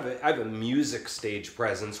 You know, I have a music stage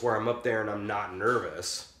presence where I'm up there and I'm not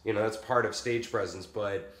nervous. You know, that's part of stage presence,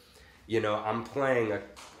 but you know,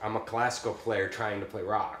 I'm a classical player trying to play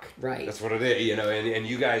rock. Right. That's what it is, you know, and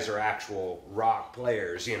you guys are actual rock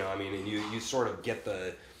players, you know, I mean, and you sort of get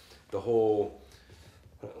the whole,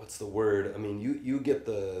 what's the word? I mean, you get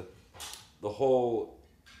the whole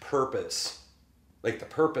purpose, like the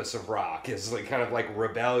purpose of rock is like kind of like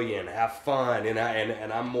rebellion, have fun, and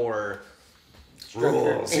I'm more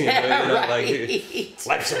rules, you know, like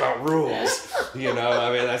life's about rules, you know.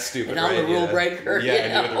 I mean, that's stupid. And I'm the rule breaker. Yeah,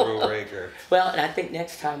 and you're the rule breaker. Well, and I think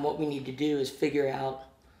next time what we need to do is figure out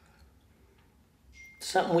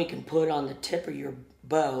something we can put on the tip of your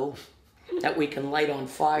bow that we can light on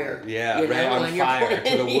fire. Yeah, you know, right on fire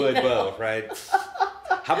to the wood bow, right?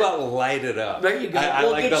 How about light it up? There you go.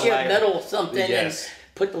 We'll like get you a metal something and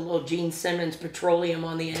put the little Gene Simmons petroleum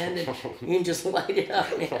on the end, and you can just light it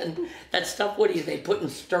up, man. That stuff, what do they put in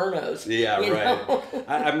sternos? Yeah, right.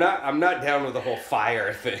 I'm not down with the whole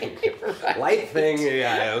fire thing. Right. Light thing,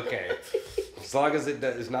 yeah, okay. As long as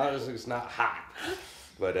it's not hot.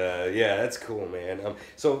 But yeah, that's cool, man.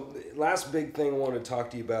 So last big thing I want to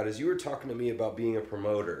talk to you about is you were talking to me about being a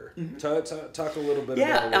promoter. Mm-hmm. Talk a little bit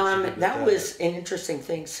about what you did with that was an interesting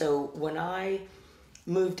thing. So when I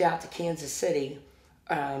moved out to Kansas City,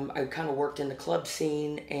 I kind of worked in the club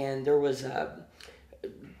scene, and there was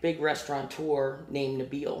big restaurateur named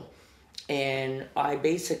Nabil, and I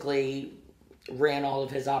basically ran all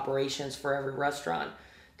of his operations for every restaurant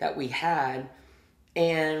that we had.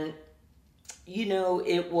 And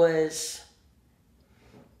it was,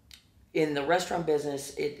 in the restaurant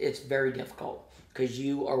business, it's very difficult because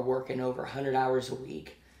you are working over 100 hours a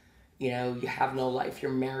week. You have no life.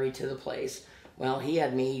 You're married to the place. Well, he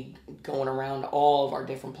had me going around all of our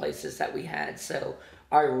different places that we had, so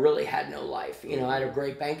I really had no life. I had a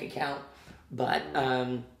great bank account, but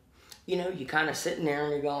you kind of sitting there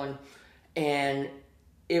and you're going, and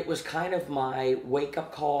it was kind of my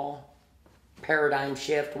wake-up call, paradigm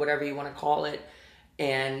shift, whatever you want to call it.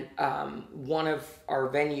 And one of our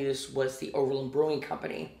venues was the Overland Brewing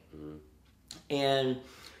Company. And,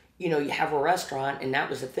 you have a restaurant, and that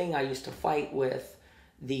was the thing I used to fight with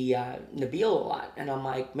the Nabil a lot. And I'm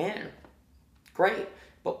like, man, great.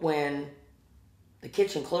 But when the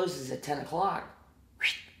kitchen closes at 10 o'clock,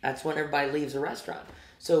 that's when everybody leaves the restaurant.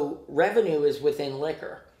 So revenue is within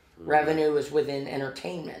liquor. Revenue is within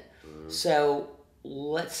entertainment. So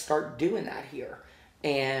let's start doing that here.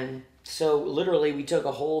 And so literally we took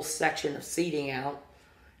a whole section of seating out,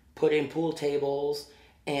 put in pool tables,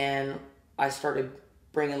 and I started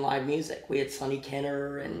bringing live music. We had Sonny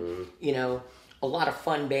Kenner and, a lot of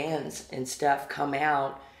fun bands and stuff come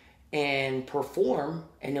out and perform.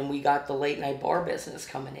 And then we got the late night bar business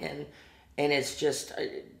coming in, and it's just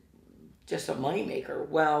a moneymaker.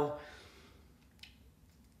 Well,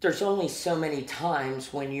 there's only so many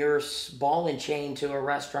times when you're ball and chain to a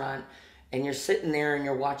restaurant and you're sitting there and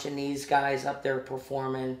you're watching these guys up there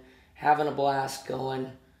performing, having a blast,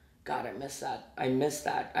 going, God, I miss that. I miss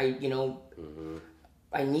that.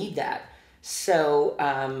 I need that.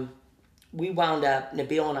 So we wound up,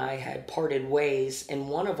 Nabil and I had parted ways, and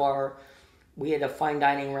we had a fine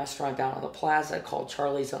dining restaurant down on the plaza called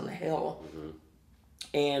Charlie's on the Hill.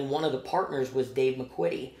 And one of the partners was Dave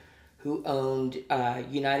McQuitty, who owned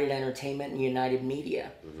United Entertainment and United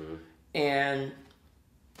Media. And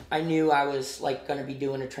I knew I was going to be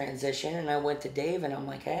doing a transition, and I went to Dave and I'm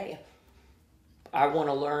like, hey, I want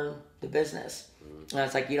to learn the business. And I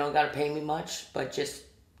was like, you don't got to pay me much, but just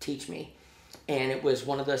teach me. And it was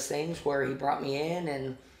one of those things where he brought me in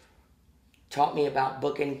and taught me about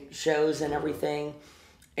booking shows and everything.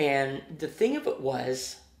 And the thing of it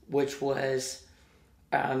was, which was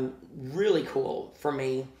really cool for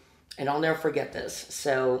me, and I'll never forget this.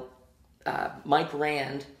 So Mike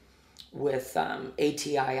Rand with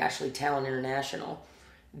ATI, Ashley Talent International,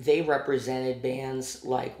 they represented bands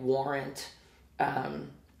like Warrant.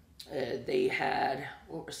 They had,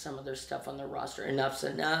 what were some of their stuff on their roster? Enough's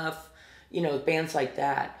Enough, bands like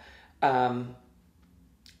that.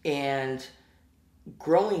 And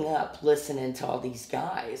growing up listening to all these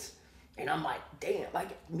guys, and I'm like, damn, I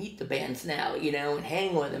get to meet the bands now, and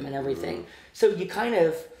hang with them and everything. So you kind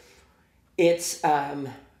of, it's a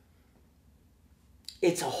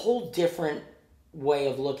whole different way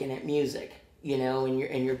of looking at music,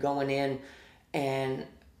 and you're going in, and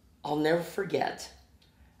I'll never forget,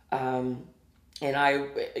 and I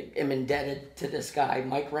am indebted to this guy,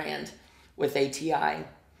 Mike Rand, with ATI.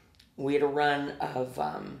 We had a run of,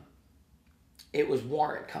 it was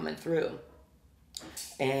Warrant coming through.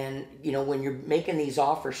 And, when you're making these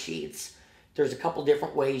offer sheets, there's a couple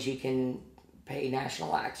different ways you can pay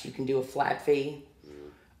national acts. You can do a flat fee.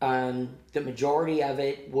 The majority of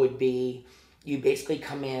it would be you basically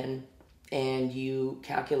come in and you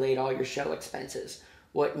calculate all your show expenses,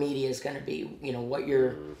 what media is going to be, what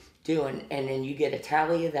you're doing, and then you get a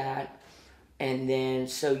tally of that, and then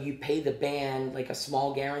so you pay the band like a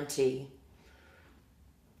small guarantee,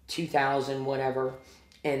 $2,000 whatever,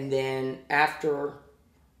 and then after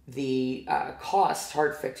the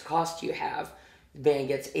hard fixed cost you have, the band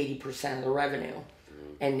gets 80% of the revenue.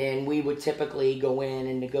 And then we would typically go in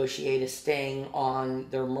and negotiate a sting on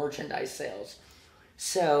their merchandise sales.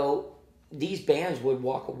 So these bands would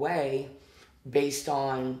walk away based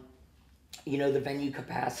on, the venue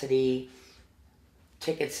capacity,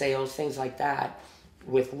 ticket sales, things like that,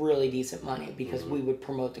 with really decent money because we would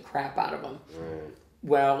promote the crap out of them. Right.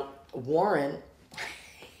 Well, Warren,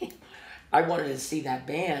 I wanted to see that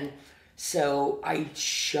band, so I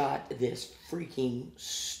shot this freaking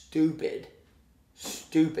stupid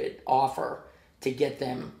offer to get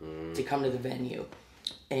them to come to the venue.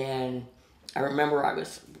 And I remember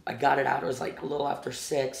I got it out, it was like a little after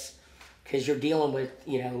 6, because you're dealing with,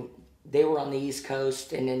 they were on the East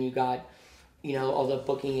Coast, and then you got, all the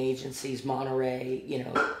booking agencies, Monterey,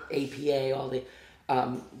 APA, all the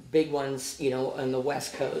big ones, on the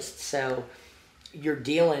West Coast. So you're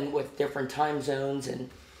dealing with different time zones, and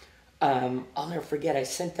I'll never forget, I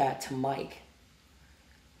sent that to Mike.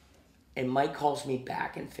 And Mike calls me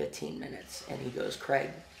back in 15 minutes and he goes, Craig,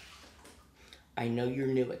 I know you're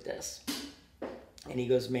new at this. And he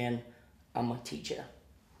goes, man, I'm going to teach you.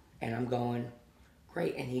 And I'm going,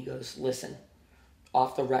 great. And he goes, listen,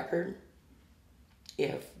 off the record,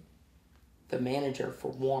 if the manager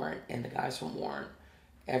for Warrant and the guys from Warrant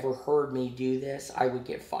ever heard me do this, I would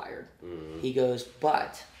get fired. Mm-hmm. He goes,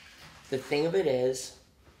 but the thing of it is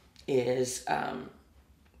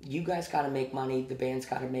you guys got to make money, the band's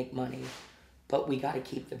got to make money, but we got to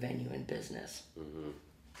keep the venue in business. Mm-hmm.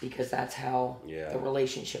 Because that's how the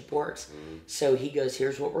relationship works. Mm-hmm. So he goes,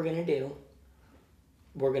 here's what we're going to do.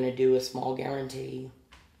 We're going to do a small guarantee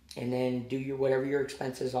and then do your whatever your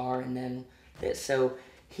expenses are and then this. So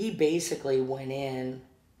he basically went in,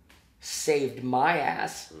 saved my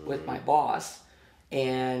ass with my boss,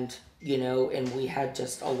 and and we had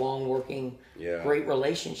just a long working great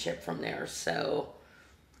relationship from there. So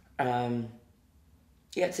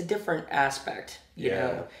it's a different aspect, you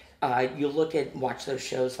know. You watch those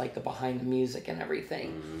shows like the Behind the Music and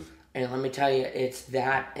everything, and let me tell you, it's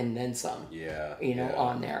that and then some.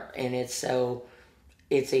 On there, and it's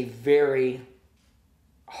a very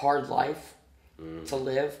hard life to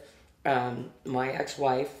live. My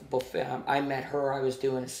ex-wife, I met her. I was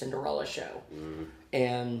doing a Cinderella show,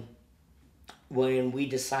 and when we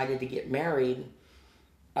decided to get married,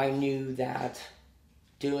 I knew that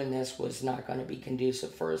doing this was not going to be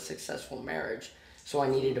conducive for a successful marriage. So I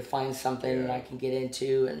needed to find something that I can get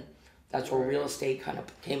into, and that's where real estate kind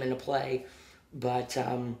of came into play. But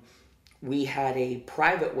we had a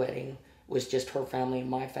private wedding. It was just her family and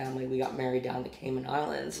my family. We got married down the Cayman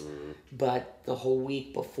Islands. But the whole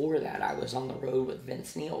week before that, I was on the road with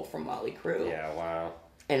Vince Neil from Motley Crue. Yeah, wow.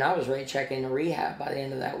 And I was ready to check into rehab by the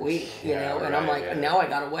end of that week, you know. And I'm like, now I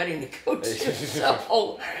got a wedding to go to.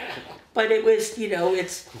 So, but it was,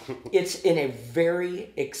 it's in a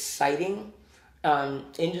very exciting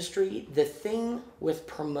industry. The thing with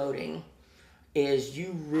promoting is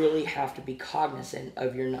you really have to be cognizant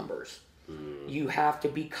of your numbers. You have to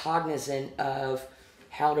be cognizant of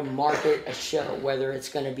how to market a show, whether it's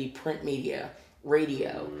going to be print media,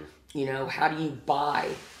 radio. How do you buy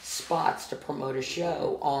spots to promote a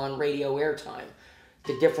show on radio airtime?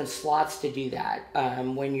 The different slots to do that.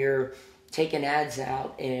 When you're taking ads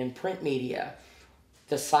out in print media,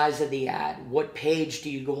 the size of the ad, what page do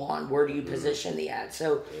you go on, where do you position the ad?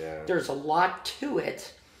 So there's a lot to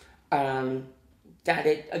it.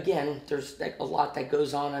 There's a lot that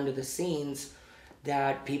goes on under the scenes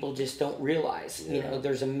that people just don't realize.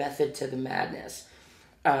 There's a method to the madness.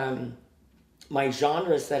 My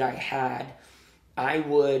genres that I had, I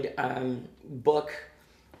would book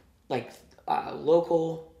like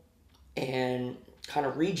local and kind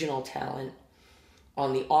of regional talent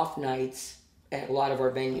on the off nights at a lot of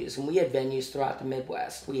our venues. And we had venues throughout the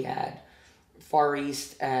Midwest. We had Far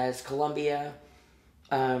East as Columbia.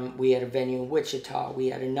 We had a venue in Wichita. We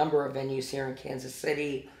had a number of venues here in Kansas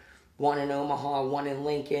City, one in Omaha, one in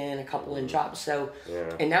Lincoln, a couple in Job. So,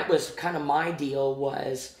 and that was kind of my deal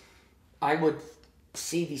was I would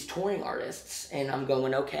see these touring artists and I'm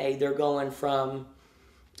going, okay, they're going from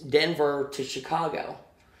Denver to Chicago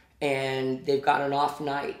and they've got an off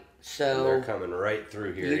night. So and they're coming right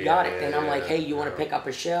through here. You got it. And I'm like, hey, you want to pick up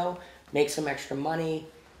a show, make some extra money?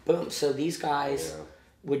 Boom. So these guys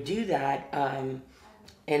would do that.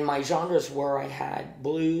 And my genres were I had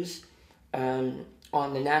blues on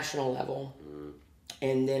the national level.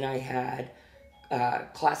 And then I had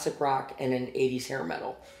classic rock and an 80s hair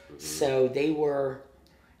metal. So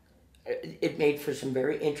it made for some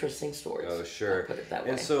very interesting stories. Oh, sure. I'll put it that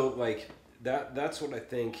way. And so, like, that's what I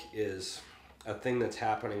think is a thing that's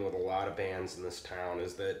happening with a lot of bands in this town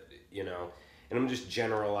is that, and I'm just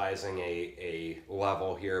generalizing a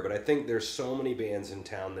level here, but I think there's so many bands in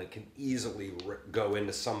town that can easily go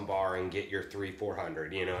into some bar and get your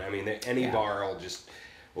 300-400, I mean, any bar will just,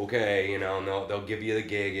 okay, and they'll give you the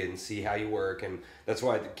gig and see how you work, and that's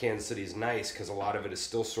why Kansas City's nice, because a lot of it is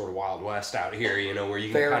still sort of Wild West out here, where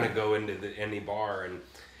you can kind of go into any bar, and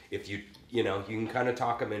if you can kind of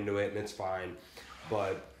talk them into it, and it's fine,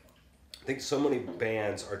 but I think so many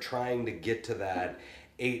bands are trying to get to that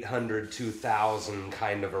 800 to 1,000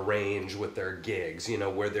 kind of a range with their gigs,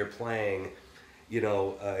 where they're playing,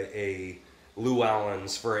 a Lou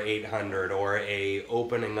Allen's for 800 or a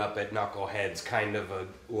opening up at Knuckleheads kind of a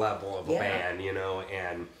level of a band,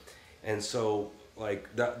 and so like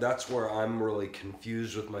that's where I'm really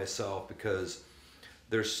confused with myself because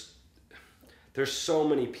there's so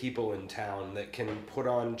many people in town that can put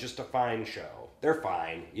on just a fine show. They're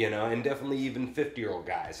fine, and definitely even 50-year-old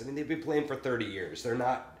guys. I mean, they've been playing for 30 years. They're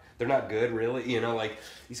not good, really. Like,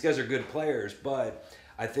 these guys are good players, but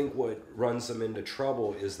I think what runs them into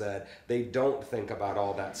trouble is that they don't think about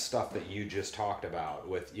all that stuff that you just talked about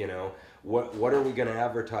with, you know, what are we going to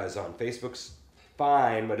advertise on? Facebook's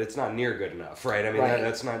fine, but it's not near good enough, right? I mean, Right.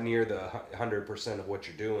 that's not near the 100% of what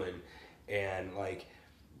you're doing. And like,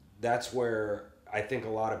 that's where I think a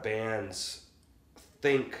lot of bands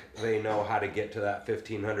think they know how to get to that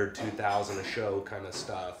 1,500, 2,000 a show kind of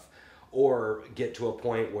stuff, or get to a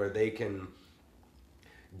point where they can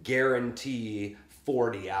guarantee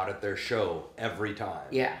 40 out at their show every time.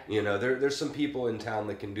 Yeah. You know, there's some people in town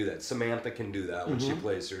that can do that. Samantha can do that when she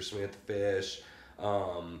plays here. Samantha Fish.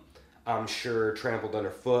 I'm sure Trampled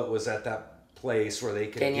Underfoot was at that place where they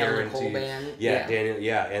could Danielle guarantee. Nicole Band. Yeah, Daniel.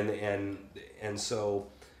 Yeah, and so,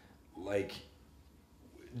 like,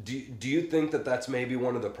 do you think that that's maybe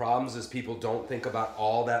one of the problems is people don't think about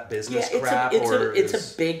all that business crap? It's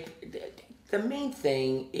a big. The main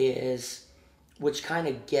thing is, which kind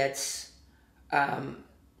of gets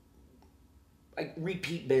like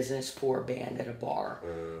repeat business for a band at a bar,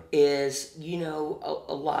 is, you know,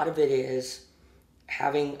 a lot of it is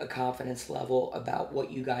having a confidence level about what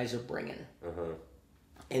you guys are bringing.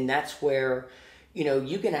 And that's where, you know,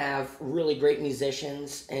 you can have really great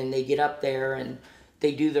musicians and they get up there and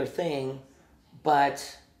they do their thing,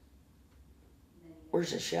 but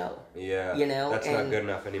where's the show? Yeah, you know, that's not good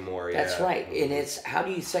enough anymore. That's yeah. right. And it's, how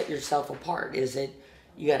do you set yourself apart? Is it,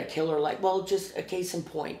 you got a killer, like, well, just a case in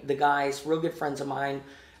point, the guys, real good friends of mine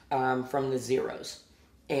from the Zeros,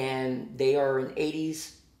 and they are an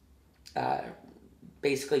 80s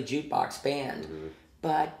basically jukebox band,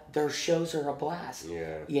 but their shows are a blast.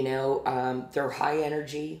 Yeah. You know, they're high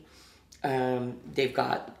energy. They've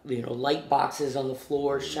got, you know, light boxes on the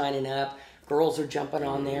floor shining up. Girls are jumping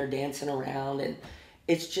on there, dancing around, and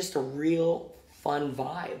it's just a real fun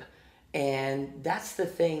vibe. And that's the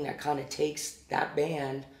thing that kind of takes that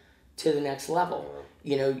band to the next level.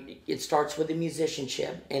 You know, it starts with the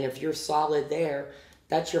musicianship, and if you're solid there,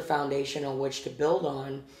 that's your foundation on which to build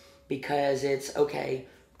on, because it's, okay,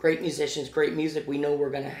 great musicians, great music. We know we're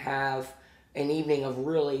going to have an evening of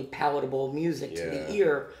really palatable music to the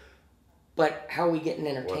ear, but how are we getting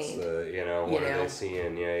entertained? What's the, you know, what are they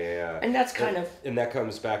seeing? Yeah. And that's kind of... And that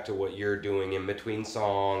comes back to what you're doing in between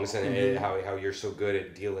songs, and how you're so good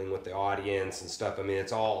at dealing with the audience and stuff. I mean,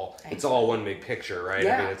 it's all one big picture, right?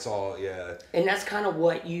 Yeah. I mean, it's all, And that's kind of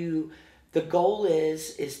what the goal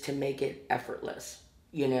is to make it effortless,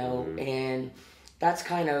 you know? And that's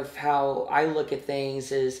kind of how I look at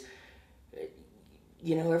things is,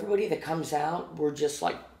 you know, everybody that comes out, we're just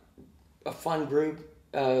like a fun group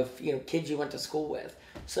of, you know, kids you went to school with.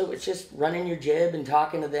 So it's just running your jib and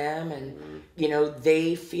talking to them, and you know,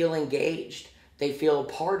 they feel engaged. They feel a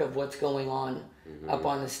part of what's going on up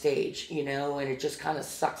on the stage, you know, and it just kind of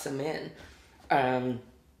sucks them in. And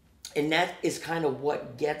that is kind of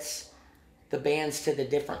what gets the bands to the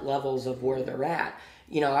different levels of where they're at.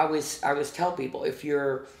 You know, I always tell people, if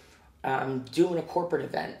you're doing a corporate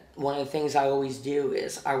event, one of the things I always do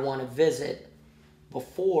is I want to visit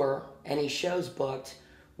before any show's booked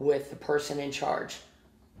with the person in charge.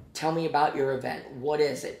 Tell me about your event. What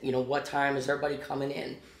is it? You know, what time is everybody coming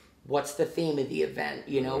in? What's the theme of the event?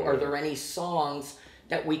 You know, are there any songs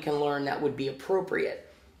that we can learn that would be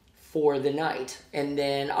appropriate for the night? And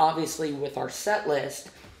then obviously with our set list,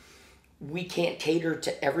 we can't cater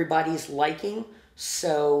to everybody's liking.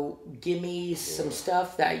 So give me some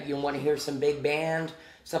stuff that you want to hear, some big band,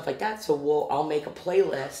 stuff like that. So I'll make a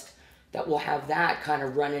playlist that will have that kind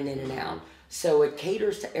of running in and out. So it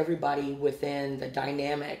caters to everybody within the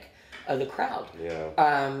dynamic of the crowd.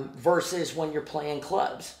 Versus when you're playing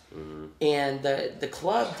clubs. And the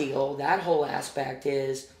club deal, that whole aspect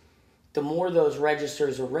is, the more those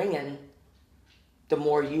registers are ringing, the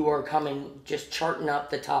more you are coming, just charting up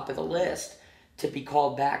the top of the list to be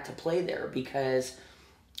called back to play there, because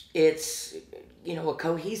it's, you know, a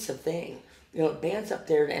cohesive thing. You know, band's up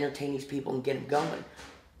there to entertain these people and get them going.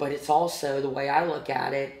 But it's also, the way I look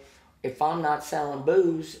at it, if I'm not selling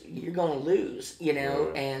booze, you're going to lose, you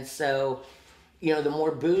know? And so, you know, the more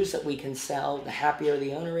booze that we can sell, the happier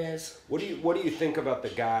the owner is. What do you think about the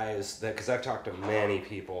guys that, because I've talked to many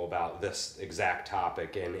people about this exact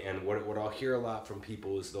topic, and what I'll hear a lot from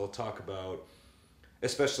people is they'll talk about,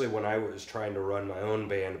 especially when I was trying to run my own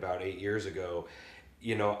band about 8 years ago,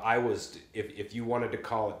 you know, I was, if you wanted to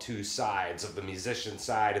call it two sides of the musician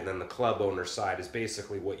side and then the club owner side is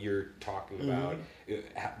basically what you're talking about.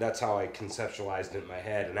 That's how I conceptualized it in my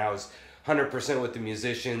head. And I was 100% with the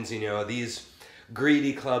musicians, you know, these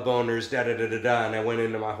greedy club owners, da-da-da-da-da, and I went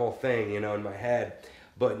into my whole thing, you know, in my head.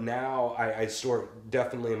 But now I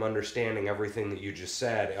definitely am understanding everything that you just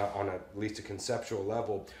said on at least a conceptual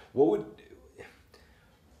level.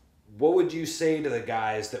 what would you say to the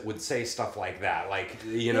guys that would say stuff like that? Like,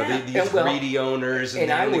 you know, Yeah. these greedy owners and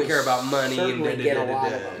they only care about money. And get a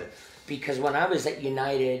lot of them. Because when I was at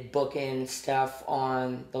United booking stuff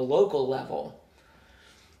on the local level,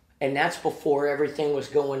 and that's before everything was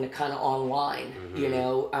going to kind of online, you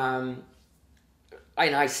know.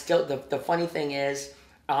 And I still, the funny thing is,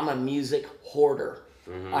 I'm a music hoarder.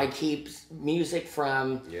 I keep music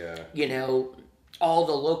from, you know, all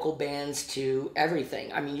the local bands to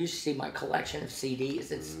everything. I mean, you should see my collection of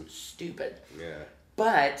CDs. It's stupid. Yeah.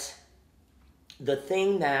 But the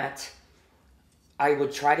thing that I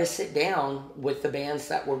would try to sit down with the bands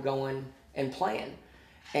that were going and playing.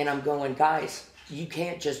 And I'm going, guys, you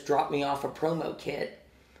can't just drop me off a promo kit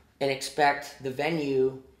and expect the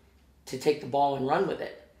venue to take the ball and run with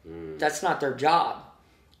it. That's not their job.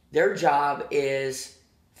 Their job is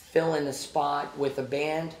fill in the spot with a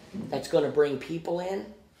band that's going to bring people in,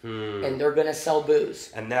 and they're going to sell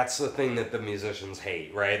booze. And that's the thing that the musicians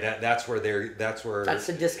hate, right? That's where that's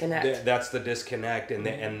the disconnect. That's the disconnect,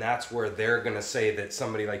 and that's where they're going to say that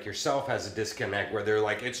somebody like yourself has a disconnect, where they're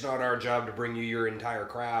like, it's not our job to bring you your entire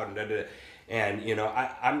crowd, and da-da-da. And you know,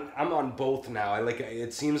 I'm on both now.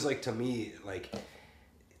 It seems like to me like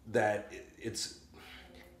that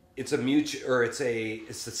it's a mutual, or it's a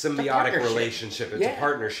symbiotic relationship. It's a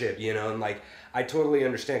partnership, you know. And like, I totally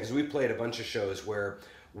understand, because we played a bunch of shows where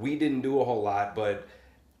we didn't do a whole lot, but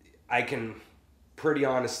I can pretty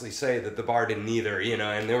honestly say that the bar didn't either, you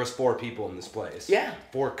know. And there was 4 people in this place,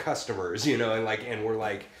 4 customers, you know, and we're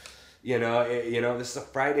like, you know, this is a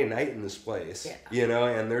Friday night in this place, you know,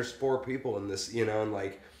 and there's 4 people in this, you know,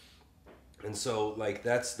 and so like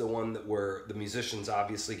that's the one that where the musicians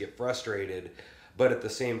obviously get frustrated. But at the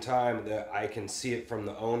same time, that I can see it from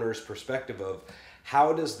the owner's perspective of,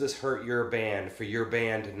 how does this hurt your band for your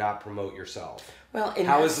band to not promote yourself? Well,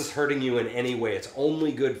 how is this hurting you in any way? It's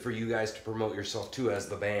only good for you guys to promote yourself too as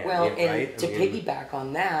the band. Well, right? and to piggyback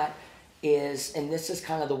on that is, and this is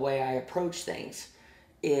kind of the way I approach things,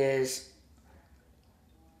 is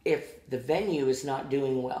if the venue is not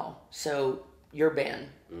doing well, so your band,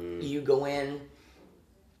 you go in,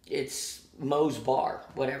 it's Moe's Bar,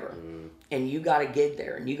 whatever, and you got a gig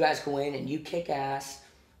there, and you guys go in and you kick ass,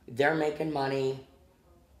 they're making money.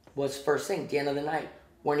 What's the first thing? At the end of the night,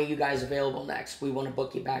 when are you guys available next? We want to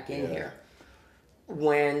book you back in here.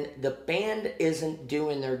 When the band isn't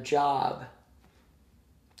doing their job,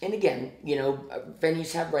 and again, you know,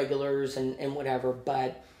 venues have regulars and whatever,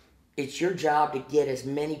 but it's your job to get as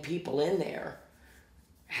many people in there,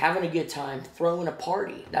 having a good time, throwing a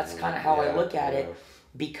party. That's kind of how I look at it.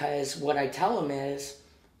 Because what I tell them is,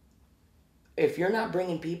 if you're not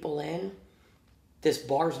bringing people in, this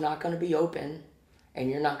bar's not going to be open, and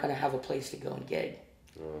you're not going to have a place to go and gig.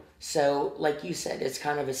 So, like you said, it's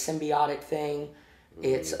kind of a symbiotic thing.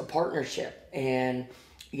 It's a partnership. And,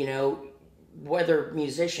 you know, whether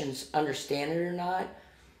musicians understand it or not,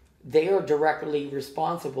 they are directly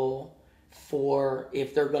responsible for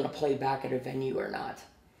if they're going to play back at a venue or not.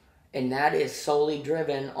 And that is solely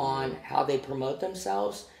driven on how they promote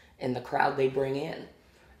themselves and the crowd they bring in.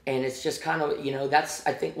 And it's just kind of, you know, that's,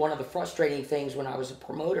 I think, one of the frustrating things when I was a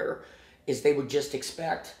promoter, is they would just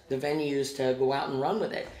expect the venues to go out and run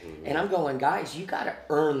with it. And I'm going, guys, you got to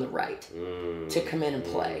earn the right to come in and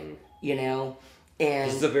play, you know.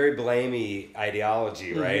 And this is a very blamey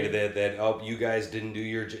ideology, right? That oh, you guys didn't do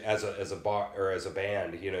your as a bar or as a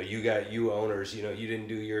band, you know, you owners, you know, you didn't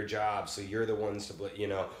do your job, so you're the ones to you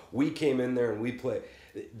know. We came in there and we play.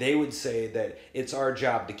 They would say that it's our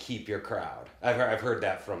job to keep your crowd. I've heard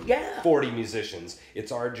that from 40 musicians.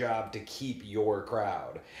 It's our job to keep your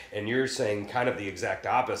crowd, and you're saying kind of the exact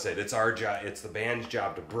opposite. It's our job. It's the band's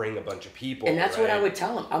job to bring a bunch of people. And that's what I would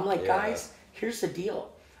tell them. I'm like, guys, here's the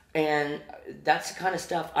deal. And that's the kind of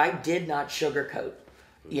stuff I did not sugarcoat,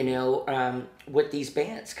 you know, with these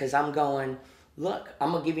bands. Because I'm going, look,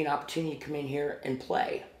 I'm going to give you an opportunity to come in here and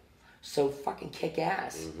play. So fucking kick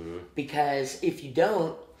ass. Because if you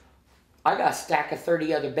don't, I got a stack of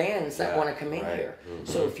 30 other bands that want to come in here.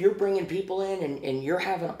 So if you're bringing people in and you're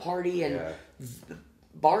having a party and the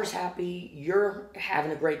bar's happy, you're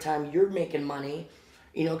having a great time, you're making money,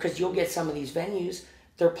 you know, because you'll get some of these venues,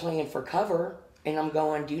 they're playing for cover. And I'm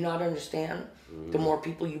going, do you not understand? The more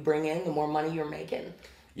people you bring in, the more money you're making.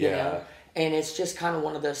 You know? And it's just kind of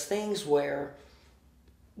one of those things where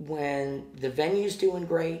when the venue's doing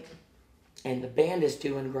great and the band is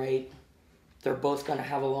doing great, they're both going to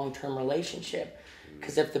have a long-term relationship.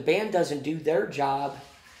 Because if the band doesn't do their job,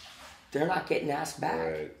 they're not getting asked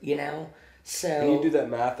back, you know? So and you do that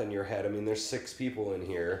math in your head. I mean, there's 6 people in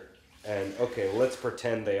here. and okay, let's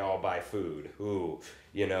pretend they all buy food. Ooh,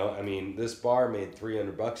 you know, I mean, this bar made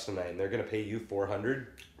 $300 tonight, and they're gonna pay you $400.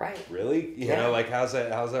 Right. Really? You know, like how's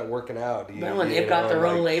that working out? Do you, Well, and you they've got know, their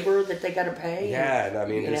like, own labor that they got to pay. yeah, and I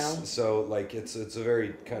mean, you know, so like it's a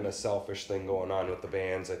very kind of selfish thing going on with the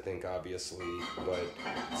bands, I think, obviously, but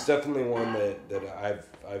it's definitely one that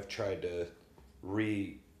I've tried to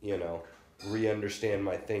re-understand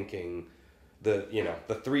my thinking. The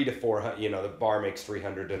 300 to 400, the bar makes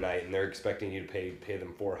 300 tonight, and they're expecting you to pay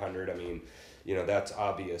them 400. I mean, that's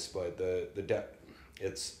obvious, but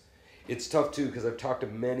it's tough too, because I've talked to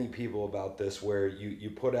many people about this, where you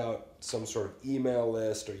put out some sort of email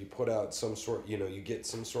list, or you put out some sort, you get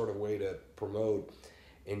some sort of way to promote,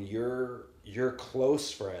 and your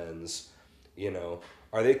close friends,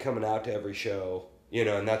 are they coming out to every show?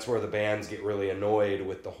 And that's where the bands get really annoyed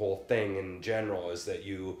with the whole thing in general, is that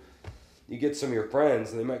you get some of your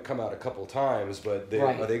friends, and they might come out a couple times, but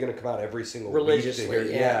are they going to come out every single week to hear?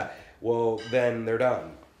 Yeah. Well, then they're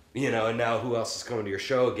done. And now who else is coming to your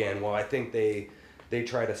show again? Well, I think they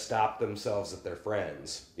try to stop themselves at their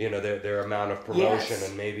friends. Their amount of promotion,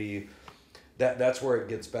 and maybe that's where it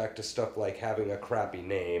gets back to stuff like having a crappy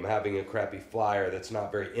name, having a crappy flyer that's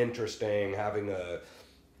not very interesting, having a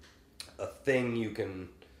thing you can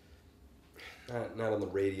not on the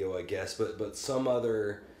radio, I guess, but some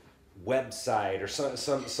other website or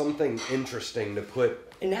something interesting to put.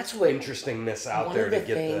 And that's what interestingness out there to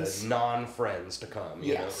get the non-friends to come.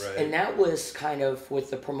 Yes, right? And that was kind of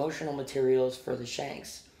with the promotional materials for the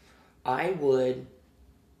Shanks. I would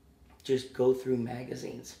just go through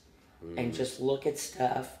magazines and just look at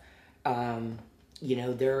stuff.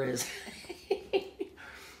 There is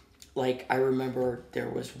like, I remember there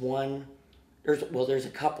was one. There's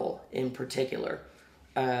a couple in particular.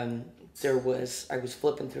 I was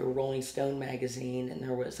flipping through a Rolling Stone magazine, and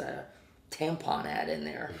there was a tampon ad in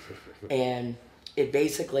there, and it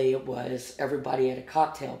was everybody at a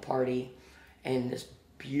cocktail party, and this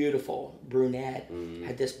beautiful brunette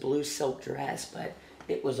had this blue silk dress, but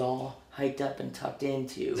it was all hiked up and tucked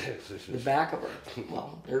into the back of her.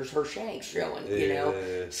 Well, there's her shanks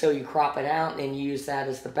showing, so you crop it out and you use that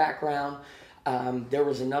as the background. There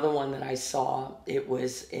was another one that I saw. It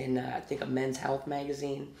was in I think a Men's Health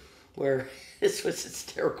magazine, where this was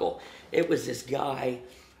hysterical. It was this guy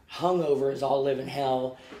hung over as all living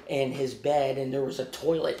hell in his bed, and there was a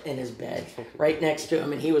toilet in his bed right next to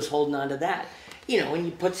him, and he was holding on to that. And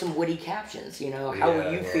you put some witty captions, how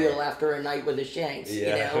would you feel after a night with the Shanks,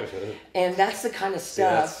 And that's the kind of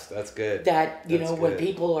stuff that's good. That, when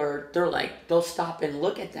people they'll stop and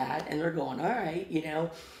look at that, and they're going, all right,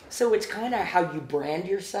 So it's kind of how you brand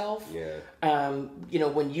yourself. Yeah.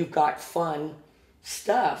 When you've got fun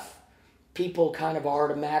stuff, people kind of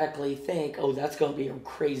automatically think, oh, that's going to be a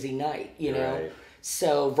crazy night, Right.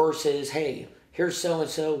 So versus, hey, here's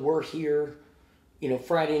so-and-so, we're here,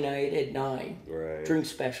 Friday night at 9. Right. Drink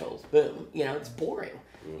specials, boom. It's boring.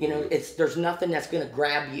 Mm-hmm. There's nothing that's going to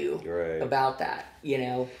grab you about that,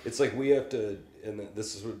 It's like we have to, and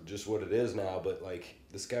this is just what it is now, but like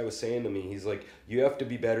this guy was saying to me, he's like, you have to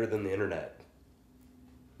be better than the internet.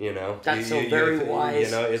 That's a very wise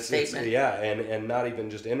statement. And not even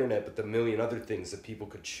just internet, but the million other things that people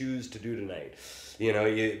could choose to do tonight. And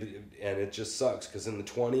it just sucks, because in the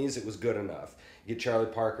 20s it was good enough. You get Charlie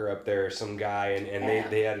Parker up there, some guy,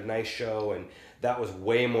 and they had a nice show, and that was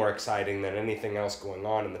way more exciting than anything else going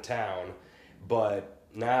on in the town. But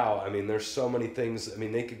now, I mean, there's so many things. I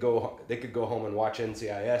mean, they could go home and watch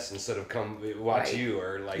NCIS instead of come watch you,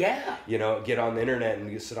 or get on the internet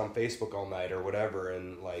and you sit on Facebook all night or whatever,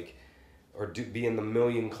 and be in the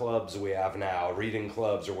million clubs we have now, reading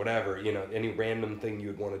clubs or whatever, any random thing you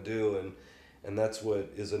would want to do, and that's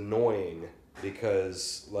what is annoying,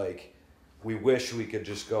 because we wish we could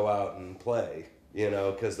just go out and play,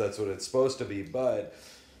 because that's what it's supposed to be, but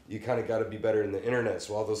you kind of got to be better in the internet.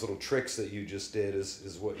 So all those little tricks that you just did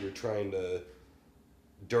is what you're trying to,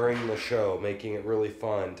 during the show, making it really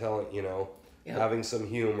fun, having some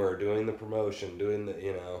humor, doing the promotion, doing the,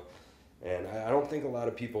 and I don't think a lot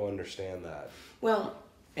of people understand that. Well,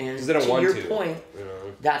 and they don't to your to, point,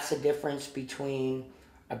 that's the difference between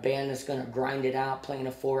a band that's going to grind it out, playing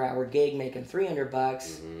a 4-hour gig, making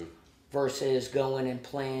 $300, versus going and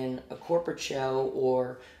playing a corporate show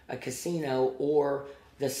or a casino or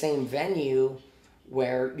the same venue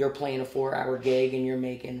where you're playing a 4-hour gig and you're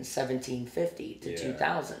making $1,750 to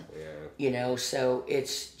 $2,000. Yeah. So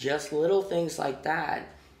it's just little things like that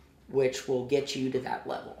which will get you to that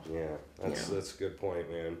level. Yeah, that's a good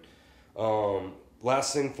point, man.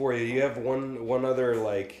 Last thing for you, you have one other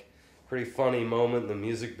pretty funny moment in the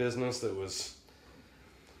music business that was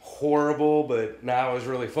horrible, but now it was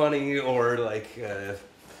really funny, or like a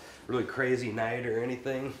really crazy night or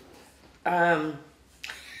anything? God,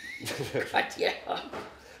 yeah.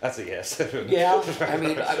 That's a yes. Yeah, I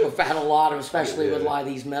mean, I've had a lot of, especially with a lot of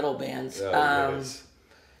these metal bands. Oh, yes.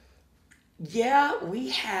 Yeah, we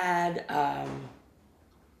had,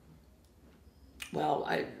 well,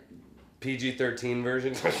 PG-13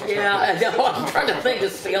 version? yeah, I know, I'm trying to think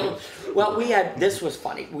of still. Well, this was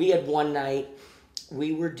funny. We had one night,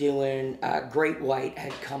 we were doing, Great White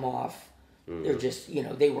had come off. They're just,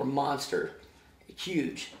 they were monster,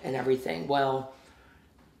 huge and everything. Well,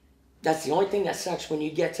 that's the only thing that sucks when you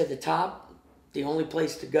get to the top. The only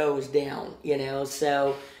place to go is down,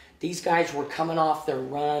 So these guys were coming off their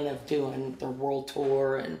run of doing their world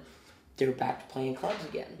tour, and they were back to playing clubs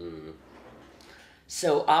again.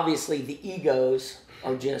 So obviously the egos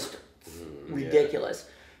are just ridiculous.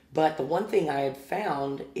 Yeah. But the one thing I had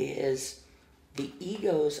found is the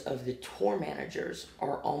egos of the tour managers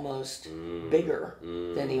are almost bigger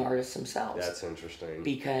than the artists themselves. That's interesting.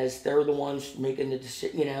 Because they're the ones making the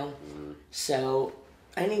decision, So,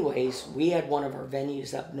 anyways, we had one of our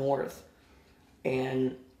venues up north,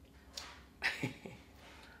 and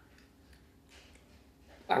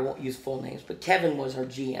I won't use full names, but Kevin was our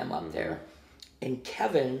GM up there. And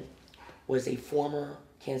Kevin was a former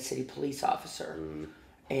Kansas City police officer.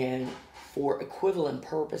 And for equivalent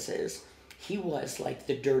purposes, he was like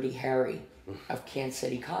the Dirty Harry of Kansas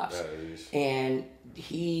City cops. And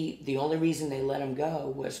the only reason they let him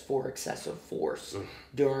go was for excessive force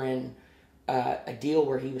during a deal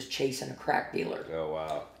where he was chasing a crack dealer. Oh,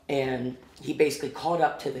 wow. And he basically caught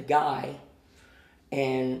up to the guy,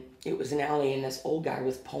 and it was an alley, and this old guy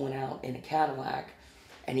was pulling out in a Cadillac,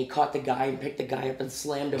 and he caught the guy and picked the guy up and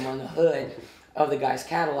slammed him on the hood of the guy's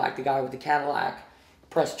Cadillac. The guy with the Cadillac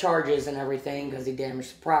pressed charges and everything because he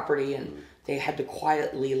damaged the property, and they had to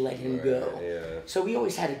quietly let him go. Yeah. So we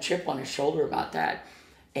always had a chip on his shoulder about that.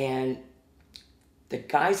 And the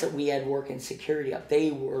guys that we had working security up,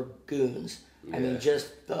 they were goons. I mean,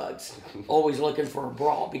 just thugs. Always looking for a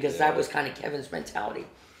brawl, because that was kind of Kevin's mentality.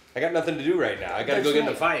 I got nothing to do right now. I got to go get in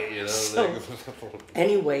a fight, So,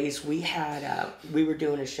 anyways, we were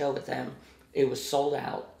doing a show with them. It was sold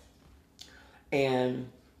out. And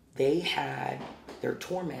they had their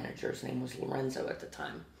tour manager. His name was Lorenzo at the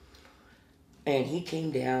time. And he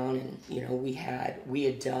came down, and we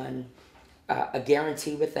had done a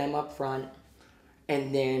guarantee with them up front,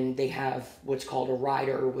 and then they have what's called a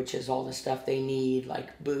rider, which is all the stuff they need,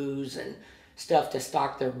 like booze and stuff to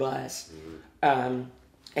stock their bus.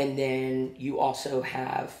 And then you also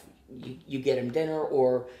have you get them dinner,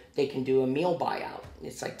 or they can do a meal buyout.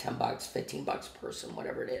 It's like $10, $15 a person,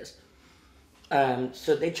 whatever it is.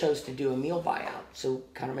 So they chose to do a meal buyout. So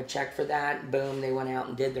cut them a check for that. Boom, they went out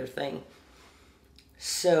and did their thing.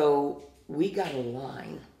 So we got a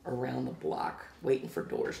line around the block waiting for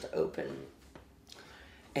doors to open.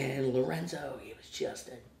 And Lorenzo, he was just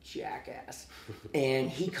a jackass. And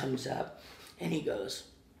he comes up and he goes,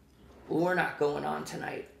 "Well, we're not going on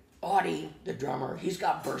tonight. Audie, the drummer, he's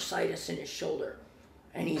got bursitis in his shoulder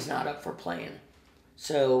and he's not up for playing.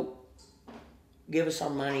 So give us our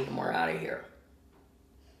money and we're out of here."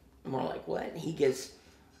 And we're like, "What?" And he gets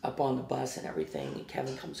up on the bus and everything. And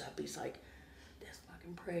Kevin comes up. He's like, "This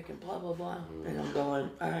fucking prick," and blah, blah, blah. And I'm going,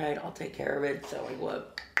 "All right, I'll take care of it." So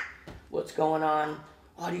like, what's going on?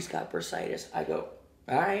 Audie's got bursitis. I go,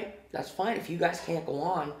 "All right, that's fine. If you guys can't go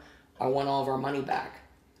on, I want all of our money back."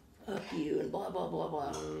 "Fuck you," and blah, blah, blah,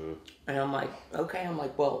 blah. And I'm like, okay. I'm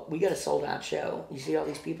like, "Well, we got a sold out show. You see all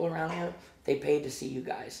these people around here? They paid to see you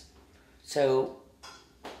guys. So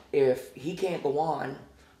if he can't go on,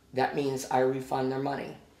 that means I refund their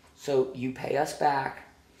money. So you pay us back."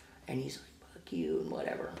 And he's like, "Fuck you," and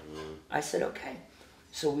whatever. I said, okay.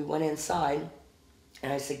 So we went inside,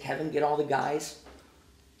 and I said, "Kevin, get all the guys,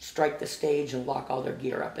 strike the stage, and lock all their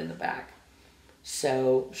gear up in the back."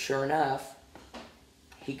 So sure enough,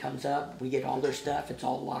 he comes up, we get all their stuff, it's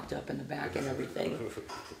all locked up in the back and everything.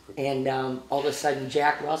 And all of a sudden,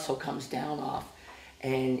 Jack Russell comes down off,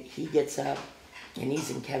 and he gets up, and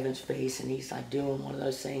he's in Kevin's face, and he's like doing one of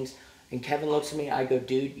those things. And Kevin looks at me, I go,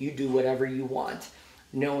 "Dude, you do whatever you want,"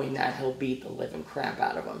 knowing that he'll beat the living crap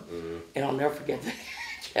out of him. And I'll never forget that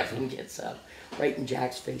Kevin gets up right in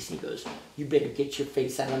Jack's face, and he goes, "You better get your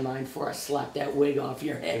face out of mine before I slap that wig off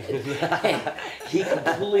your head." And he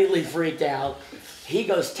completely freaked out. He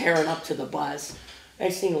goes tearing up to the bus.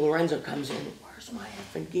 Next thing, Lorenzo comes in, "Where's my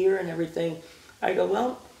effing gear and everything?" I go,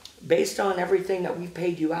 "Well, based on everything that we've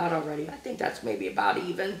paid you out already, I think that's maybe about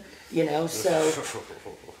even, So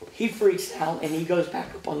he freaks out, and he goes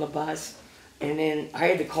back up on the bus. And then I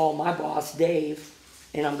had to call my boss, Dave,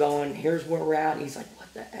 And I'm going, here's where we're at. And he's like,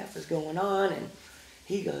 what the F is going on? And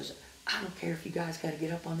he goes, I don't care if you guys got to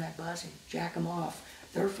get up on that bus and jack them off.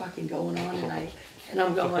 They're fucking going on tonight. And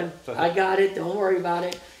I'm going, I got it. Don't worry about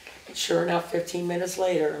it. And sure enough, 15 minutes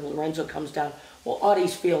later, Lorenzo comes down. Well,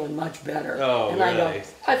 Audie's feeling much better. Oh, and really? I go,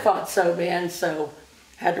 I thought so, man. So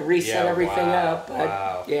had to reset everything up.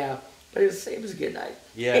 But, yeah. But it was a good night.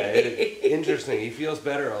 Yeah, interesting. He feels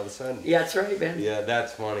better all of a sudden. Yeah, that's right, man. Yeah,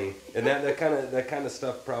 that's funny. And that kind of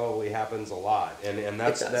stuff probably happens a lot. And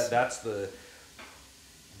that's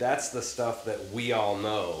that's the stuff that we all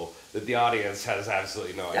know that the audience has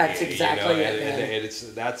absolutely no idea. That's exactly it, man. And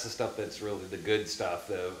that's the stuff that's really the good stuff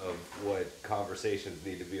of what conversations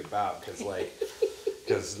need to be about.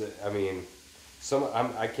 Because I mean,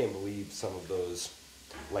 I can't believe some of those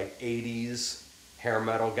like 80s hair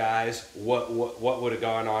metal guys, what would have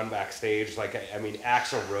gone on backstage? Like, I mean,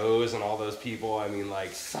 Axl Rose and all those people. I mean,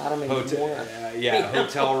 like Sodom and Gomorrah.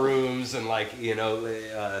 Hotel rooms and like,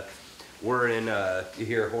 we're in. You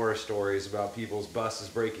hear horror stories about people's buses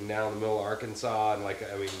breaking down in the middle of Arkansas, and like,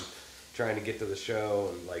 I mean, trying to get to the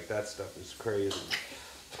show, and like that stuff is crazy.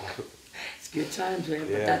 It's good times, man.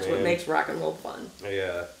 Yeah, But that's man. what makes rock and roll fun.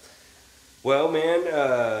 Yeah. Well, man.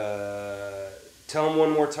 Tell them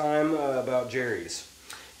one more time about Jerry's.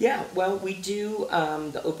 Yeah, well, we do,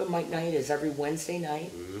 the open mic night is every Wednesday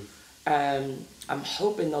night. Mm-hmm. I'm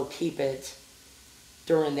hoping they'll keep it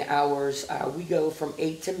during the hours. We go from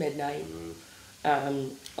 8 to midnight.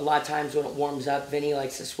 Mm-hmm. A lot of times when it warms up, Vinny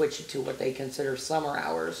likes to switch it to what they consider summer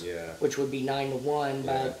hours, which would be 9 to 1.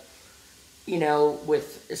 But,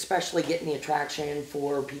 with especially getting the attraction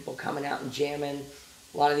for people coming out and jamming,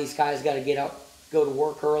 a lot of these guys got to get up, go to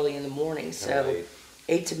work early in the morning. So right.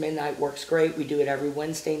 8 to midnight works great. We do it every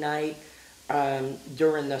Wednesday night.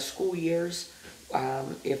 During the school years,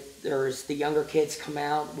 if there's the younger kids come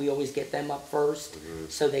out, we always get them up first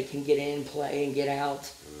so they can get in, play, and get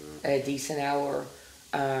out at a decent hour.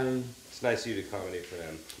 It's nice of you to accommodate for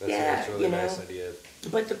them. That's a really nice idea.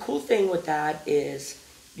 But the cool thing with that is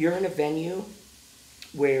you're in a venue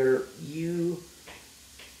where you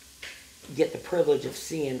get the privilege of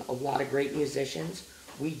seeing a lot of great musicians.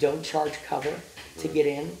 We don't charge cover to get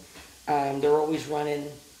in. They're always running,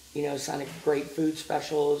 some great food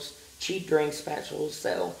specials, cheap drink specials.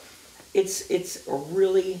 So it's a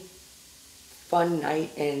really fun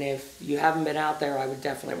night, and if you haven't been out there, I would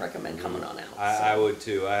definitely recommend coming on out. I would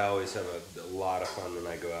too. I always have a lot of fun when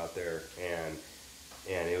I go out there, and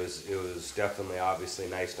it was definitely obviously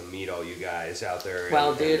nice to meet all you guys out there.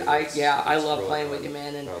 Well, dude, I love really playing fun. with you,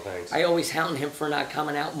 man, and thanks. I always hound him for not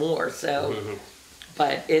coming out more. So,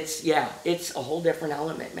 but it's a whole different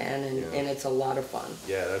element, man, and it's a lot of fun.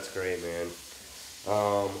 Yeah, that's great, man.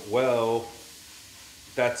 Well,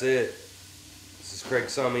 that's it. This is Craig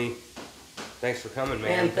Summy. Thanks for coming,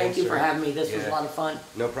 man. Man, thank you for having me. This was a lot of fun.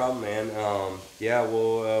 No problem, man.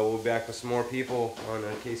 We'll be back with some more people on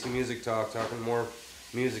KC Music Talk, talking more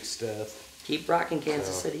music stuff. Keep rocking,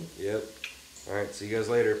 Kansas City. Yep. All right, see you guys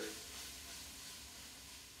later.